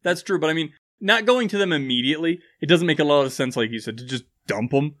 That's true, but I mean, not going to them immediately. It doesn't make a lot of sense, like you said, to just dump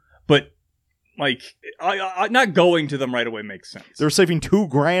them. But like, not going to them right away makes sense. They're saving 2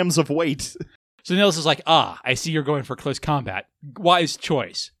 grams of weight. So Niels is like, I see you're going for close combat. Wise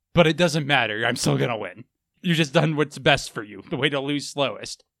choice. But it doesn't matter. I'm still going to win. You just done what's best for you. The way to lose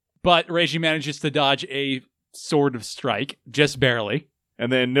slowest. But Reiji manages to dodge a sword of strike. Just barely.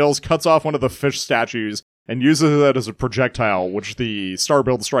 And then Niels cuts off one of the fish statues and uses it as a projectile, which the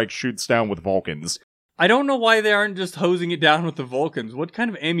Starbuild strike shoots down with Vulcans. I don't know why they aren't just hosing it down with the Vulcans. What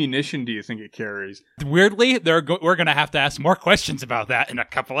kind of ammunition do you think it carries? Weirdly, we're going to have to ask more questions about that in a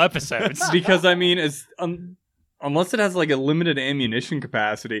couple episodes. Because, I mean, unless it has like a limited ammunition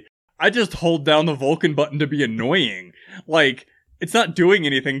capacity, I just hold down the Vulcan button to be annoying. Like, it's not doing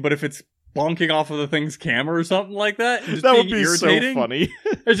anything, but if it's bonking off of the thing's camera or something like that, just that being would be irritating, so funny.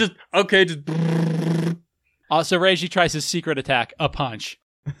 It's just, okay, just... So Reiji tries his secret attack, a punch.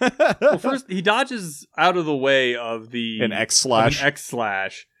 Well, first, he dodges out of the way of an X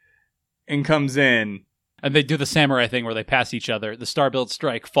slash, and comes in. And they do the samurai thing where they pass each other. The Starbuild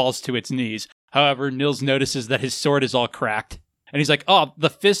strike falls to its knees. However, Niels notices that his sword is all cracked. And he's like, the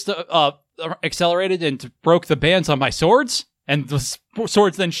fist accelerated and broke the bands on my swords? And the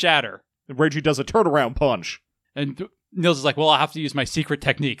swords then shatter. Reggie does a turnaround punch. And Niels is like, well, I'll have to use my secret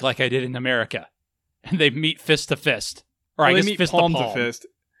technique like I did in America. And they meet fist to fist. Or I guess meet fist palm to palm. fist.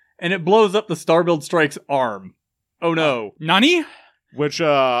 And it blows up the Starbuild strike's arm. Oh no. Nani? Which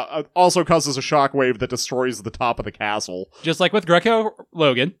also causes a shockwave that destroys the top of the castle. Just like with Greco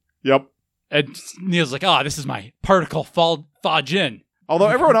Logan. Yep. And Niels like, this is my particle Fajin. Although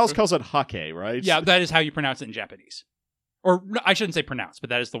everyone else calls it hake, right? Yeah, that is how you pronounce it in Japanese. Or, I shouldn't say pronounce, but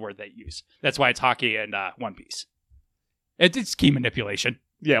that is the word they use. That's why it's hockey and One Piece. It's key manipulation.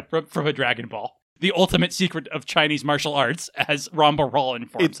 Yeah. From a Dragon Ball. The ultimate secret of Chinese martial arts, as Ramba Rawl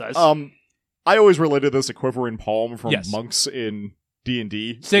informs us. I always related this equivalent palm from Yes. monks in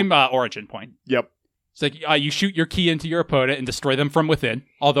D&D. Same origin point. Yep. It's like you shoot your ki into your opponent and destroy them from within.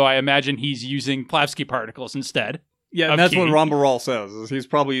 Although I imagine he's using Plavsky particles instead. Yeah, and that's what Ramba Rawl says. Is he's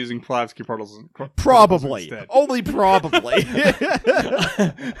probably using Plavsky particles. Probably. Instead. Only probably.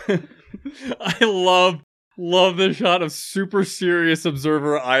 I love the shot of super serious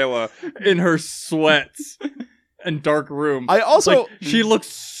observer Isla in her sweats and dark room. I also... she looks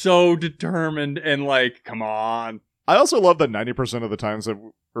so determined and like, come on. I also love that 90% of the times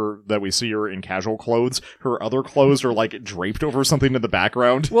that we see her in casual clothes, her other clothes are like draped over something in the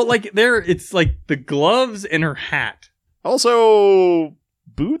background. Well, like it's like the gloves and her hat. Also,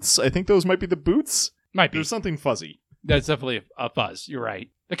 boots. I think those might be the boots. Might be. There's something fuzzy. That's definitely a fuzz. You're right.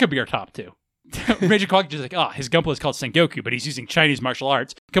 That could be our top two. Major Quack is like, his gunpla is called Sengoku, but he's using Chinese martial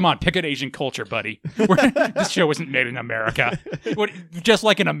arts. Come on, pick an Asian culture, buddy. This show wasn't made in America. Just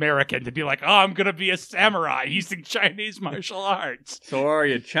like an American to be like, I'm going to be a samurai using Chinese martial arts. So are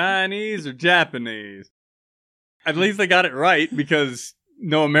you Chinese or Japanese? At least they got it right, because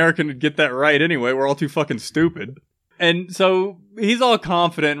no American would get that right anyway. We're all too fucking stupid. And so he's all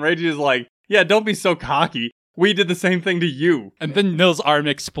confident. Reggie is like, yeah, don't be so cocky. We did the same thing to you. And then Nils' arm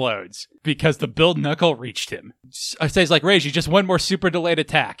explodes because the build knuckle reached him. I say, like, Reggie, just one more super delayed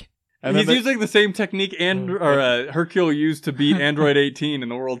attack. And he's using the same technique Hercule used to beat Android 18 in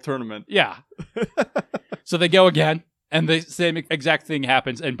the World Tournament. Yeah. So they go again, And the same exact thing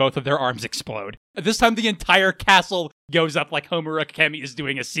happens, and both of their arms explode. This time, the entire castle goes up like Homer Akemi is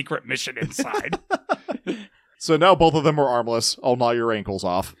doing a secret mission inside. So now both of them are armless. I'll gnaw your ankles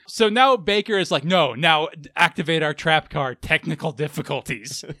off. So now Baker is like, no, now activate our trap card, technical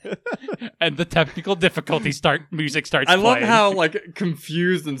difficulties. And the technical difficulty music starts playing. I love how, like,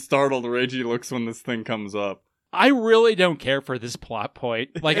 confused and startled Reggie looks when this thing comes up. I really don't care for this plot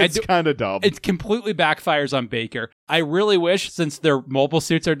point. Like, it's kind of dumb. It completely backfires on Baker. I really wish, since their mobile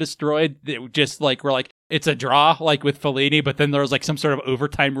suits are destroyed, that just like we're like, it's a draw, like with Fellini, but then there's like some sort of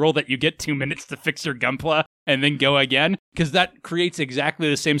overtime rule that you get 2 minutes to fix your Gunpla and then go again, because that creates exactly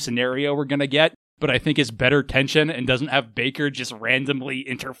the same scenario we're gonna get, but I think it's better tension and doesn't have Baker just randomly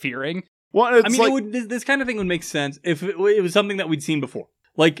interfering. Well, it's this kind of thing would make sense if it was something that we'd seen before.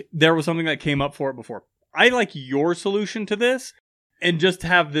 Like, there was something that came up for it before. I like your solution to this, and just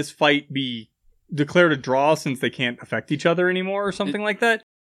have this fight be declared a draw since they can't affect each other anymore or something like that.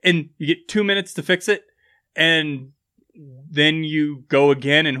 And you get 2 minutes to fix it, and then you go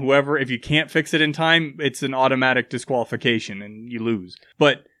again, and whoever, if you can't fix it in time, it's an automatic disqualification and you lose.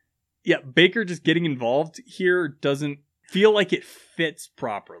 But yeah, Baker just getting involved here doesn't feel like it fits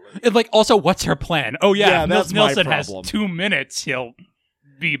properly. And like, also, what's her plan? Oh yeah, that's Nilsson my has problem. 2 minutes, he'll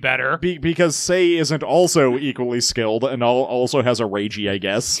be better. Because Sei isn't also equally skilled and also has a Reiji, I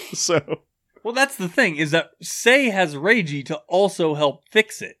guess. So, well, that's the thing, is that Sei has Reiji to also help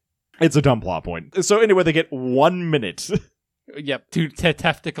fix it. It's a dumb plot point. So anyway, they get 1 minute. Yep, 2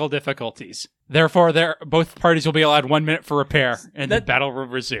 technical difficulties. Therefore, both parties will be allowed 1 minute for repair, and the battle will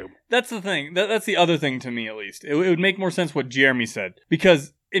resume. That's the thing. That's the other thing to me, at least. It would make more sense what Jeremy said.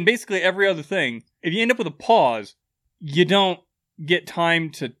 Because in basically every other thing, if you end up with a pause, you don't get time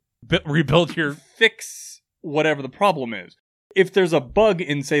to rebuild your... fix whatever the problem is. If there's a bug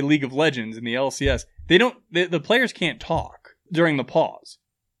in, say, League of Legends in the LCS, the players can't talk during the pause.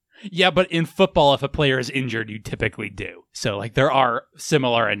 Yeah, but in football, if a player is injured, you typically do. So, like, there are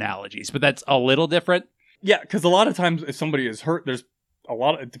similar analogies, but that's a little different. Yeah, because a lot of times if somebody is hurt, there's a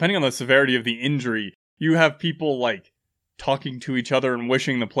lot of, depending on the severity of the injury, you have people, like, talking to each other and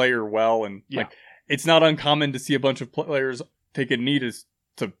wishing the player well, and, like, it's not uncommon to see a bunch of players take a knee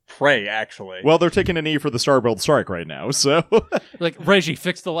to pray, actually. Well, they're taking a knee for the Starbuild strike right now, so... Like, Reggie,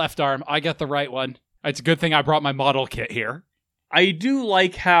 fix the left arm. I got the right one. It's a good thing I brought my model kit here. I do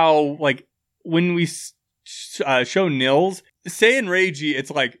like how, like, when we show Nils, Sei and Reiji, it's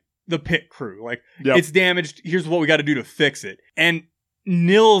like the pit crew. Like, It's damaged. Here's what we got to do to fix it. And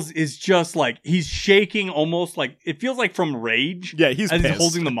Nils is just like, he's shaking almost like, it feels like from rage. Yeah, he's as pissed. He's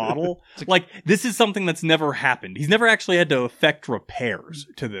holding the model. Like, this is something that's never happened. He's never actually had to effect repairs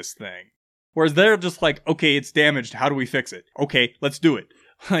to this thing. Whereas they're just like, okay, it's damaged. How do we fix it? Okay, let's do it.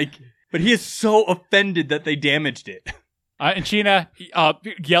 Like, but he is so offended that they damaged it. And Sheena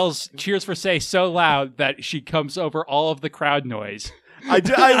yells cheers for Sei so loud that she comes over all of the crowd noise.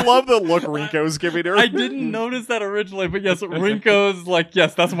 I love the look Rinko's giving her. I didn't notice that originally, but yes, Rinko's like,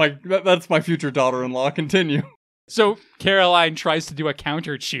 yes, that's my future daughter-in-law. Continue. So Caroline tries to do a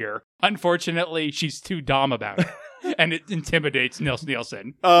counter cheer. Unfortunately, she's too dumb about it. And it intimidates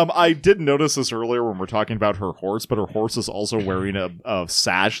Nielsen. I did notice this earlier when we're talking about her horse, but her horse is also wearing a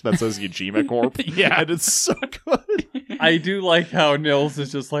sash that says Yajima Corp. Yeah. And it's so good. I do like how Nils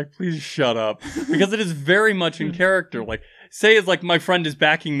is just like, please shut up. Because it is very much in character. Like, Sei is like, my friend is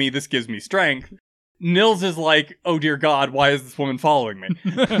backing me, this gives me strength. Nils is like, oh dear God, why is this woman following me?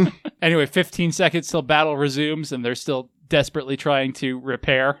 Anyway, 15 seconds till battle resumes, and they're still desperately trying to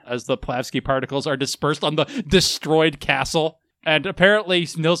repair as the Plavsky particles are dispersed on the destroyed castle. And apparently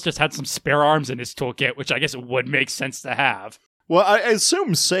Nils just had some spare arms in his toolkit, which I guess it would make sense to have. Well, I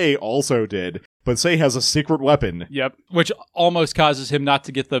assume Sei also did, but Sei has a secret weapon. Yep, which almost causes him not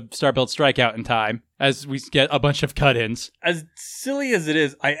to get the Starbuild strikeout in time, as we get a bunch of cut-ins. As silly as it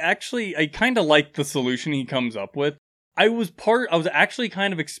is, I kind of like the solution he comes up with. I was actually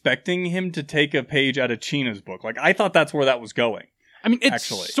kind of expecting him to take a page out of China's book. Like, I thought that's where that was going. I mean, it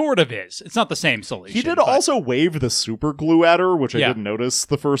sort of is. It's not the same solution. He did also wave the super glue at her, which I didn't notice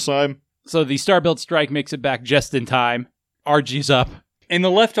the first time. So the Starbuild strike makes it back just in time. RG's up. And the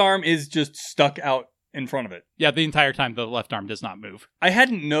left arm is just stuck out in front of it. Yeah, the entire time the left arm does not move. I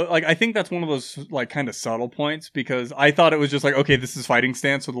think that's one of those, like, kind of subtle points, because I thought it was just like, okay, this is fighting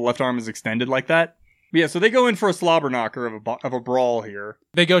stance, so the left arm is extended like that. But yeah, so they go in for a slobber knocker of a brawl here.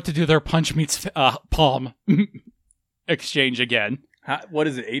 They go to do their punch meets palm exchange again. What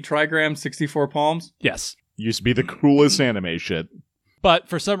is it, 8 trigrams, 64 palms? Yes. Used to be the coolest anime shit. But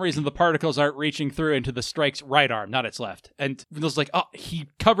for some reason, the particles aren't reaching through into the strike's right arm, not its left. And Will's like, oh, he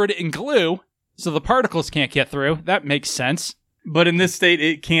covered it in glue, So the particles can't get through. That makes sense. But in this state,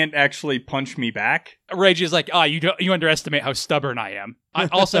 it can't actually punch me back. Regi's like, you underestimate how stubborn I am.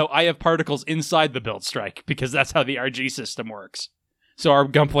 I have particles inside the build strike, because that's how the RG system works. So our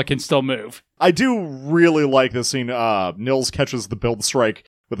Gunpla can still move. I do really like this scene. Nils catches the build strike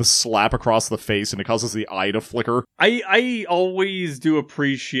with a slap across the face, and it causes the eye to flicker. I always do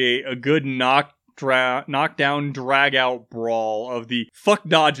appreciate a good knockdown, drag-out brawl of the fuck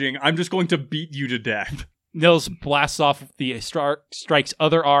dodging, I'm just going to beat you to death. Nils blasts off the strike's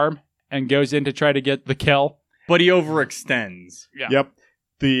other arm and goes in to try to get the kill. But he overextends. Yeah. Yep.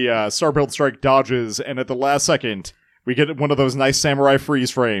 The Star Build Strike dodges, and at the last second, we get one of those nice samurai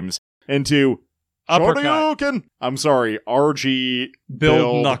freeze frames into Uppercut. Shoryuken! I'm sorry, RG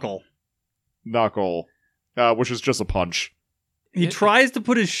Build Knuckle. Knuckle, which is just a punch. He tries to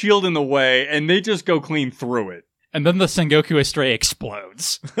put his shield in the way, and they just go clean through it. And then the Sengoku Astray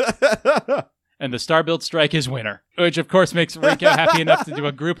explodes. And the Star Build Strike is winner. Which, of course, makes Rico happy enough to do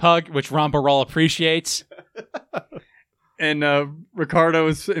a group hug, which Rambarol appreciates. And Ricardo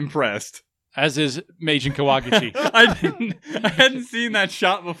is impressed. As is Meijin Kawaguchi. I hadn't seen that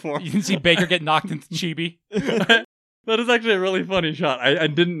shot before. You can see Baker get knocked into Chibi. That is actually a really funny shot. I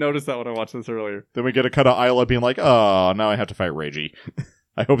didn't notice that when I watched this earlier. Then we get a cut of Isla being like, oh, now I have to fight Reiji.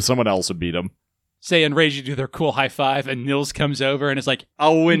 I hope someone else would beat him. Say and Reiji do their cool high five, and Nils comes over and is like,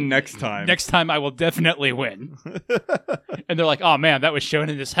 I'll win next time. Next time I will definitely win. And they're like, oh man, that was shown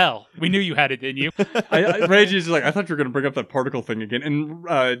in this hell. We knew you had it in you. Reiji's like, I thought you were going to bring up that particle thing again.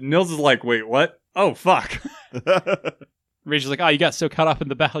 And Nils is like, wait, what? Oh, fuck. Reiji's like, oh, you got so caught up in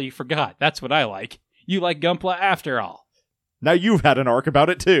the battle you forgot. That's what I like. You like Gunpla after all. Now you've had an arc about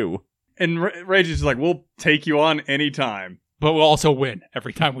it too. And Reiji's like, we'll take you on anytime. But we'll also win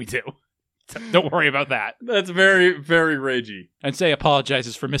every time we do. So don't worry about that. That's very, very Reiji. And Say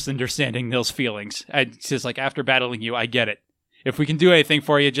apologizes for misunderstanding Nils' feelings. And says, like, after battling you, I get it. If we can do anything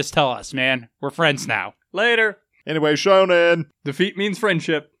for you, just tell us, man. We're friends now. Later. Anyway, Shonen. Defeat means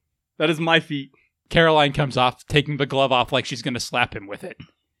friendship. That is my feat. Caroline comes off, taking the glove off like she's going to slap him with it.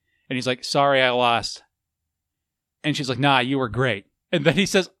 And he's like, sorry I lost. And she's like, nah, you were great. And then he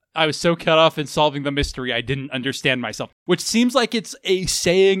says, I was so cut off in solving the mystery, I didn't understand myself. Which seems like it's a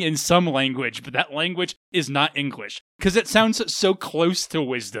saying in some language, but that language is not English. Because it sounds so close to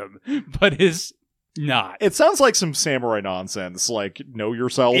wisdom, but is not. It sounds like some samurai nonsense, like, know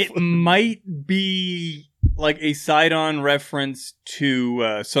yourself. It might be like a side-on reference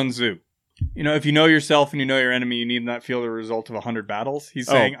to Sun Tzu. You know, if you know yourself and you know your enemy, you need not feel the result of 100 battles. He's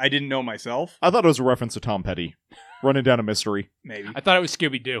saying, I didn't know myself. I thought it was a reference to Tom Petty. Running down a mystery. Maybe. I thought it was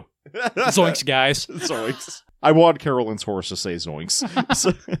Scooby-Doo. Zoinks, guys. Zoinks. I want Carolyn's horse to say zoinks.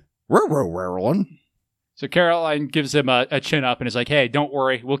 Carolyn. So Caroline gives him a chin up and is like, hey, don't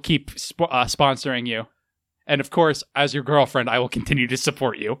worry. We'll keep sponsoring you. And of course, as your girlfriend, I will continue to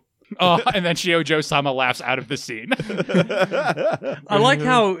support you. Oh, and then Shiojo-sama laughs out of the scene. I like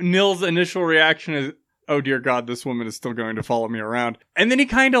how Nils' initial reaction is, oh dear God, this woman is still going to follow me around. And then he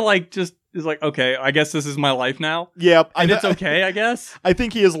kind of like just is like, okay, I guess this is my life now. Yeah. And it's okay, I guess. I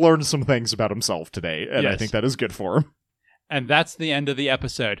think he has learned some things about himself today, and yes. I think that is good for him. And that's the end of the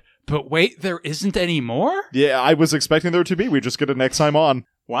episode. But wait, there isn't any more? Yeah, I was expecting there to be. We just get it next time on.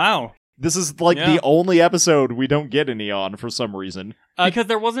 Wow. This is like the only episode we don't get any on for some reason. Because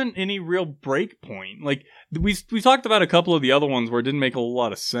there wasn't any real break point. Like, we talked about a couple of the other ones where it didn't make a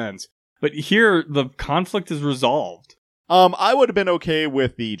lot of sense. But here, the conflict is resolved. I would have been okay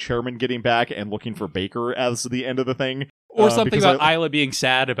with the chairman getting back and looking for Baker as the end of the thing. Or something about Isla being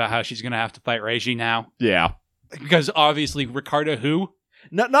sad about how she's going to have to fight Reiji now. Yeah. Because obviously, Ricardo who?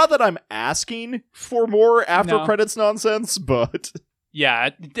 Not that I'm asking for more after credits nonsense, but... Yeah,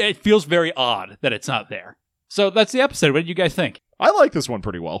 it feels very odd that it's not there. So that's the episode. What did you guys think? I like this one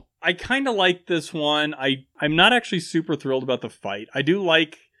pretty well. I kind of like this one. I'm not actually super thrilled about the fight. I do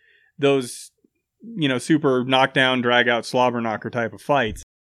like those, you know, super knockdown, drag out, slobber knocker type of fights.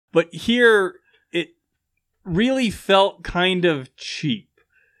 But here, it really felt kind of cheap.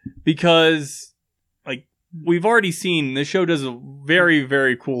 Because, like, we've already seen this show does very,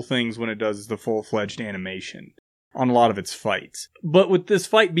 very cool things when it does the full-fledged animation on a lot of its fights. But with this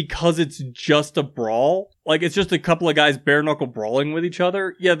fight, because it's just a brawl, like it's just a couple of guys bare knuckle brawling with each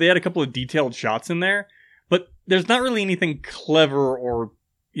other. Yeah, they had a couple of detailed shots in there, but there's not really anything clever or,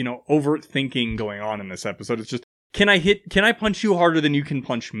 you know, overt thinking going on in this episode. It's just, can I punch you harder than you can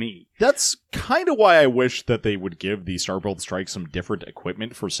punch me? That's kind of why I wish that they would give the Starbuild Strike some different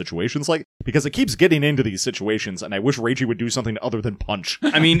equipment for situations like, because it keeps getting into these situations, and I wish Reiji would do something other than punch.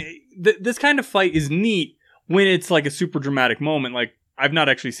 I mean, this kind of fight is neat when it's like a super dramatic moment. Like, I've not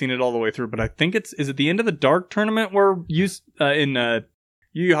actually seen it all the way through, but I think is it the end of the Dark tournament where in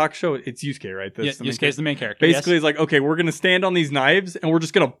Yu Yu Hakusho, it's Yusuke, right? Yusuke is the main character. Basically, yes. it's like, okay, we're going to stand on these knives and we're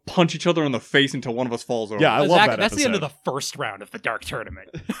just going to punch each other in the face until one of us falls over. Yeah, I love Zach, that that's the end of episode. the first round of the Dark tournament.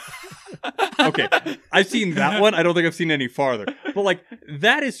 Okay, I've seen that one. I don't think I've seen any farther. But like,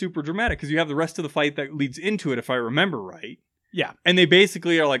 that is super dramatic because you have the rest of the fight that leads into it, if I remember right. Yeah. And they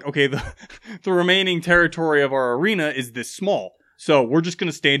basically are like, okay, the remaining territory of our arena is this small. So we're just going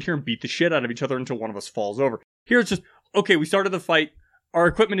to stand here and beat the shit out of each other until one of us falls over. Here it's just, okay, we started the fight. Our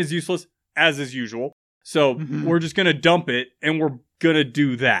equipment is useless, as is usual. So we're just going to dump it, and we're going to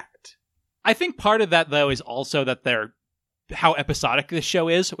do that. I think part of that, though, is also that how episodic this show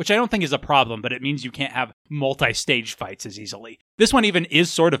is, which I don't think is a problem, but it means you can't have multi-stage fights as easily. This one even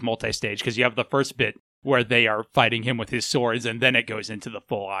is sort of multi-stage, because you have the first bit where they are fighting him with his swords, and then it goes into the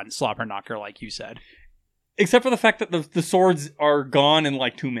full-on slobber knocker, like you said. Except for the fact that the swords are gone in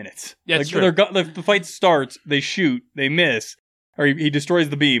like 2 minutes. Yeah, like, true. The fight starts, they shoot, they miss, or he destroys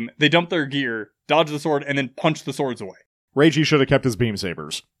the beam, they dump their gear, dodge the sword, and then punch the swords away. Reiji should have kept his beam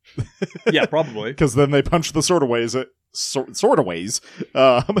sabers. Yeah, probably. Because then they punch the sortaways. Sortaways.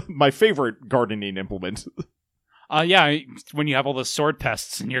 My favorite gardening implement. Yeah, when you have all the sword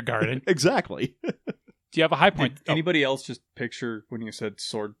pests in your garden. Exactly. Do you have a high point? Did anybody else just picture, when you said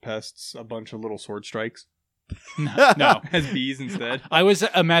sword pests, a bunch of little sword strikes? No. As bees instead? I was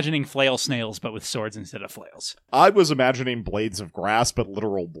imagining flail snails, but with swords instead of flails. I was imagining blades of grass, but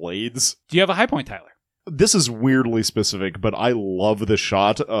literal blades. Do you have a high point, Tyler? This is weirdly specific, but I love the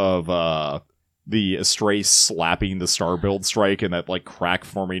shot of the Astray slapping the Star Build strike and that like crack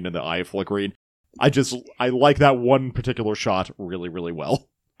forming and the eye flickering. I like that one particular shot really, really well.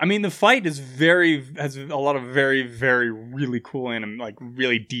 I mean, the fight has a lot of very, very really cool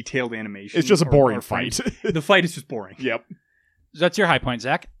really detailed animation. It's just a boring fight. The fight is just boring. Yep. That's your high point,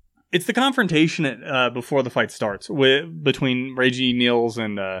 Zach. It's the confrontation before the fight starts between Reiji, Niels,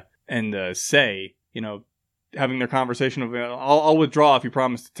 and Sei. You know, having their conversation of I'll withdraw if you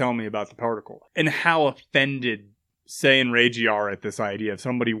promise to tell me about the particle, and how offended Sei and Reiji are at this idea of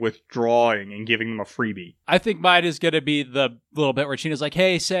somebody withdrawing and giving them a freebie. I think mine is going to be the little bit where Sheena's like,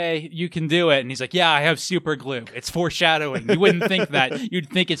 hey, Sei, you can do it. And he's like, yeah, I have super glue. It's foreshadowing. You wouldn't think that. You'd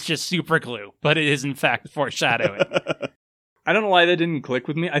think it's just super glue, but it is in fact foreshadowing. I don't know why that didn't click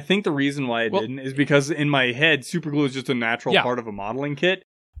with me. I think the reason why it didn't is because in my head, super glue is just a natural part of a modeling kit,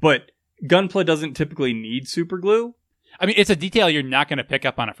 but Gunpla doesn't typically need super glue. I mean, it's a detail you're not going to pick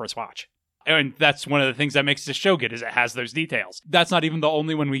up on a first watch. And that's one of the things that makes this show good, is it has those details. That's not even the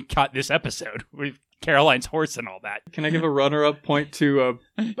only one we caught this episode, with Caroline's horse and all that. Can I give a runner-up point to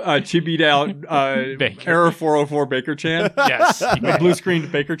chibied out Baker. Error 404 Baker-chan? Yes.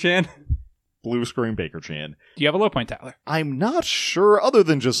 Blue-screened Baker-chan? Blue screen Baker-chan. Do you have a low point, Tyler? I'm not sure, other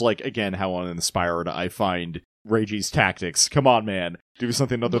than just like, again, how uninspired I find Reiji's tactics. Come on, man. Do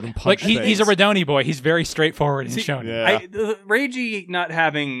something other than punch things. He's a Redoni boy. He's very straightforward and shown. Yeah. Reiji not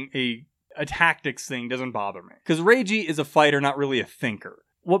having a tactics thing doesn't bother me. Because Reiji is a fighter, not really a thinker.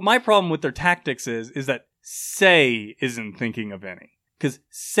 What my problem with their tactics is that Sei isn't thinking of any. Because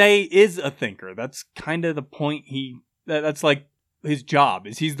Sei is a thinker. That's kind of the point that's like his job,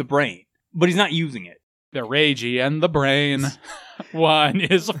 is he's the brain. But he's not using it. The Reiji and the brain. One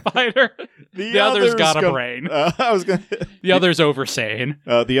is a fighter. The other's got a brain. The other's oversane.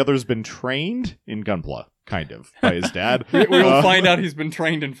 The other's been trained in Gunpla, kind of, by his dad. We will find out he's been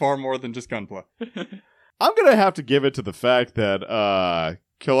trained in far more than just Gunpla. I'm going to have to give it to the fact that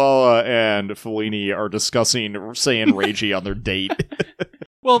Kilala and Fellini are discussing Sei and Reiji on their date.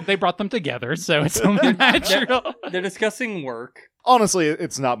 Well, they brought them together, so it's only natural. They're discussing work. Honestly,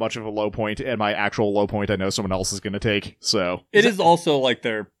 it's not much of a low point, and my actual low point I know someone else is going to take, so... It is also like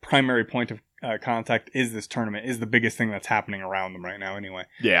their primary point of contact is this tournament, is the biggest thing that's happening around them right now anyway.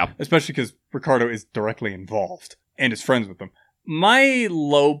 Yeah. Especially because Ricardo is directly involved and is friends with them. My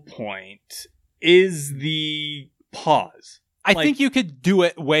low point is the pause. I think you could do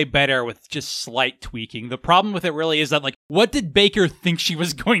it way better with just slight tweaking. The problem with it really is that, what did Baker think she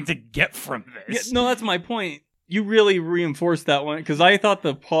was going to get from this? Yeah, no, that's my point. You really reinforced that one, because I thought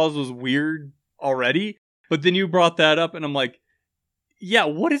the pause was weird already, but then you brought that up, and I'm like, yeah,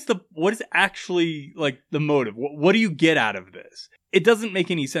 what is actually, the motive? What do you get out of this? It doesn't make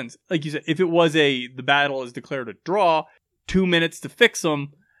any sense. Like you said, if it was the battle is declared a draw, 2 minutes to fix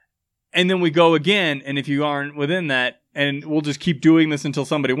them, and then we go again, and if you aren't within that, and we'll just keep doing this until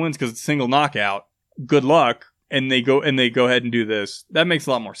somebody wins because it's single knockout, good luck, and they go ahead and do this, that makes a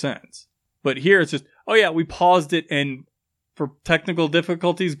lot more sense. But here it's just, oh yeah, we paused it, and for technical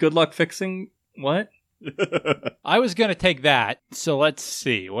difficulties, good luck fixing what? I was going to take that, so let's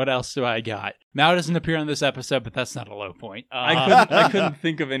see. What else do I got? Mao doesn't appear on this episode, but that's not a low point. I couldn't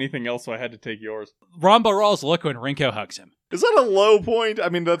think of anything else, so I had to take yours. Ramba Rawl's look when Rinko hugs him. Is that a low point? I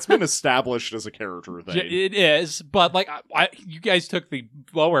mean, that's been established as a character thing. It is, but like you guys took the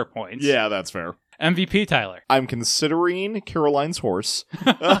lower points. Yeah, that's fair. MVP, Tyler. I'm considering Caroline's horse.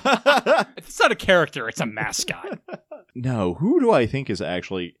 It's not a character, it's a mascot. No, who do I think is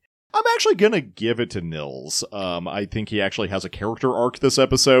actually... I'm actually gonna give it to Nils. I think he actually has a character arc this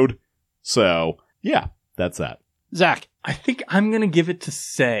episode. So, yeah, that's that. Zach. I think I'm gonna give it to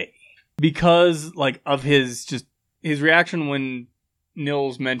Sei. Because, like, of his reaction when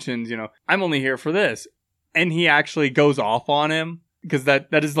Nils mentions, I'm only here for this. And he actually goes off on him. Because that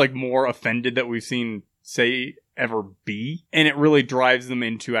is, like, more offended that we've seen Sei ever be. And it really drives them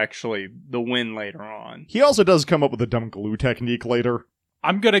into, actually, the win later on. He also does come up with a dumb glue technique later.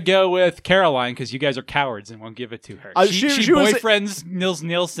 I'm going to go with Caroline because you guys are cowards and won't give it to her. She boyfriends Nils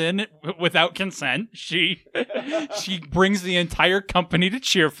Nielsen without consent. She brings the entire company to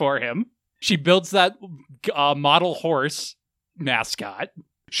cheer for him. She builds that model horse mascot.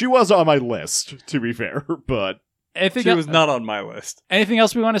 She was on my list, to be fair, but... She was not on my list. Anything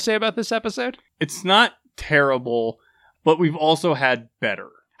else we want to say about this episode? It's not terrible, but we've also had better.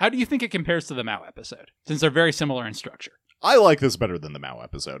 How do you think it compares to the Mao episode, since they're very similar in structure? I like this better than the Mao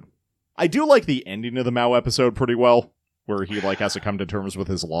episode. I do like the ending of the Mao episode pretty well, where he has to come to terms with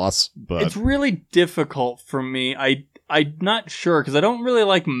his loss, but... It's really difficult for me. I'm not sure, because I don't really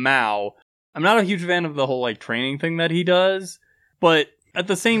like Mao. I'm not a huge fan of the whole, training thing that he does, but... At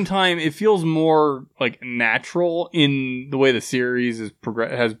the same time, it feels more, natural in the way the series has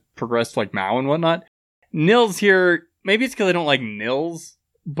progressed, like Mao and whatnot. Nils here, maybe it's because I don't like Nils,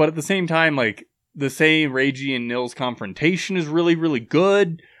 but at the same time, the Sei, Reiji, and Nils confrontation is really, really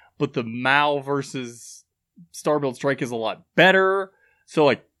good, but the Mao versus Starbuild Strike is a lot better. So,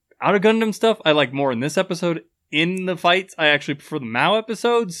 out of Gundam stuff, I like more in this episode. In the fights, I actually prefer the Mao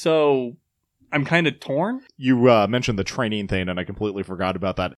episode, so... I'm kind of torn. You mentioned the training thing, and I completely forgot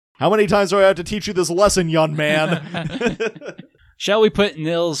about that. How many times do I have to teach you this lesson, young man? Shall we put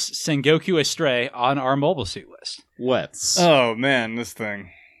Nils Sengoku Astray on our mobile suit list? Let's. Oh, man, this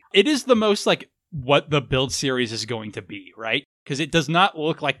thing. It is the most, what the build series is going to be, right? Because it does not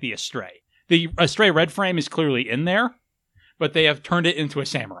look like the Astray. The Astray red frame is clearly in there, but they have turned it into a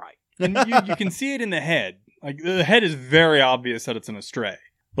samurai. And you can see it in the head. The head is very obvious that it's an Astray.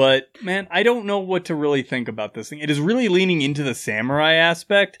 But, man, I don't know what to really think about this thing. It is really leaning into the samurai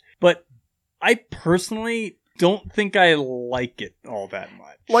aspect, but I personally don't think I like it all that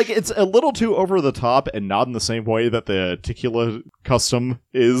much. It's a little too over the top and not in the same way that the Ticula custom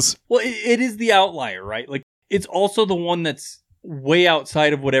is. Well, it is the outlier, right? It's also the one that's way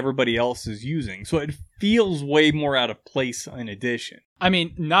outside of what everybody else is using, so it feels way more out of place in addition. I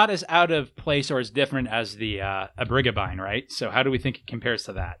mean, not as out of place or as different as the Abrigabine, right? So how do we think it compares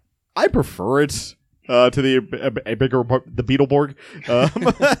to that? I prefer it to the Beetleborg.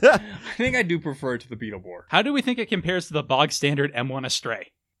 I think I do prefer it to the Beetleborg. How do we think it compares to the bog standard M1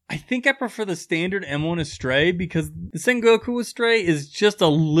 Astray? I think I prefer the standard M1 Astray because the Sengoku Astray is just a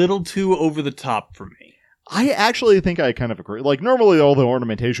little too over the top for me. I actually think I kind of agree. Normally all the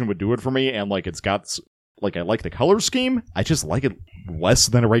ornamentation would do it for me, and it's got... I like the color scheme. I just like it less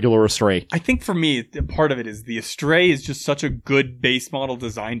than a regular Astray. I think for me, part of it is the Astray is just such a good base model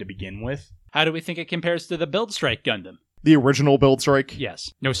design to begin with. How do we think it compares to the Build Strike Gundam? The original Build Strike?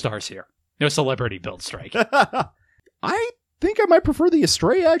 Yes. No stars here. No celebrity Build Strike. I think I might prefer the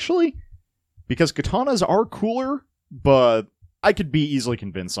Astray, actually. Because katanas are cooler, but I could be easily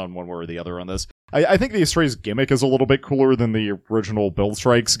convinced on one way or the other on this. I think the Astray's gimmick is a little bit cooler than the original Build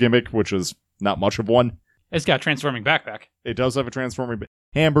Strike's gimmick, which is not much of one. It's got a transforming backpack. It does have a transforming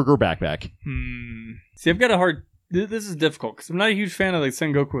hamburger backpack. See, I've got a hard... This is difficult, because I'm not a huge fan of the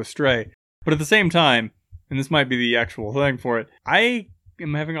Sengoku Astray. But at the same time, and this might be the actual thing for it, I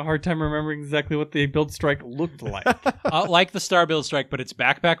am having a hard time remembering exactly what the Build Strike looked like. Like the Star Build Strike, but its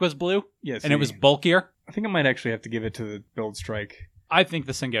backpack was blue? Yes. And it was bulkier? I think I might actually have to give it to the Build Strike. I think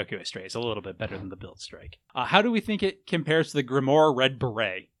the Sengoku Astray is a little bit better than the Build Strike. How do we think it compares to the Grimoire Red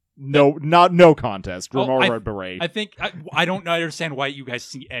Beret? No contest. Grimoire Red Beret. I think I don't understand why you guys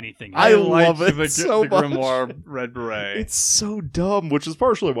see anything. I love it so the much. Grimoire Red Beret. It's so dumb, which is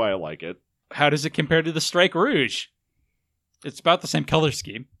partially why I like it. How does it compare to the Strike Rouge? It's about the same color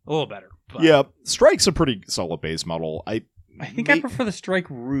scheme, a little better. But... Yeah, Strike's a pretty solid base model. I think I prefer the Strike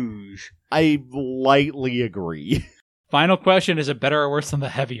Rouge. I lightly agree. Final question: is it better or worse than the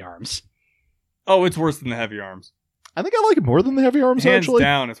Heavy Arms? Oh, it's worse than the Heavy Arms. I think I like it more than the heavy arms, Hands actually.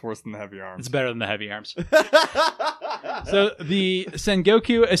 down, it's worse than the heavy arms. It's better than the heavy arms. So the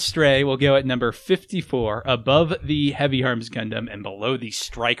Sengoku Astray will go at number 54, above the Heavy Arms Gundam and below the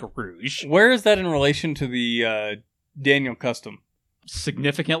Strike Rouge. Where is that in relation to the Daniel Custom?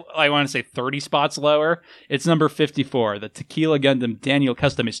 Significant, I want to say 30 spots lower. It's number 54. The Tequila Gundam Daniel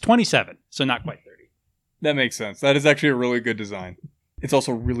Custom is 27, so not quite 30. That makes sense. That is actually a really good design. It's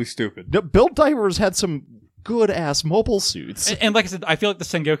also really stupid. Build Divers had some good-ass mobile suits. And like I said, I feel like the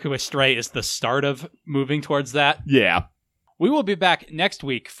Sengoku Astray is the start of moving towards that. Yeah. We will be back next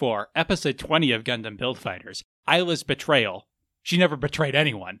week for episode 20 of Gundam Build Fighters, Isla's Betrayal. She never betrayed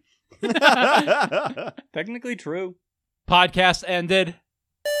anyone. Technically true. Podcast ended.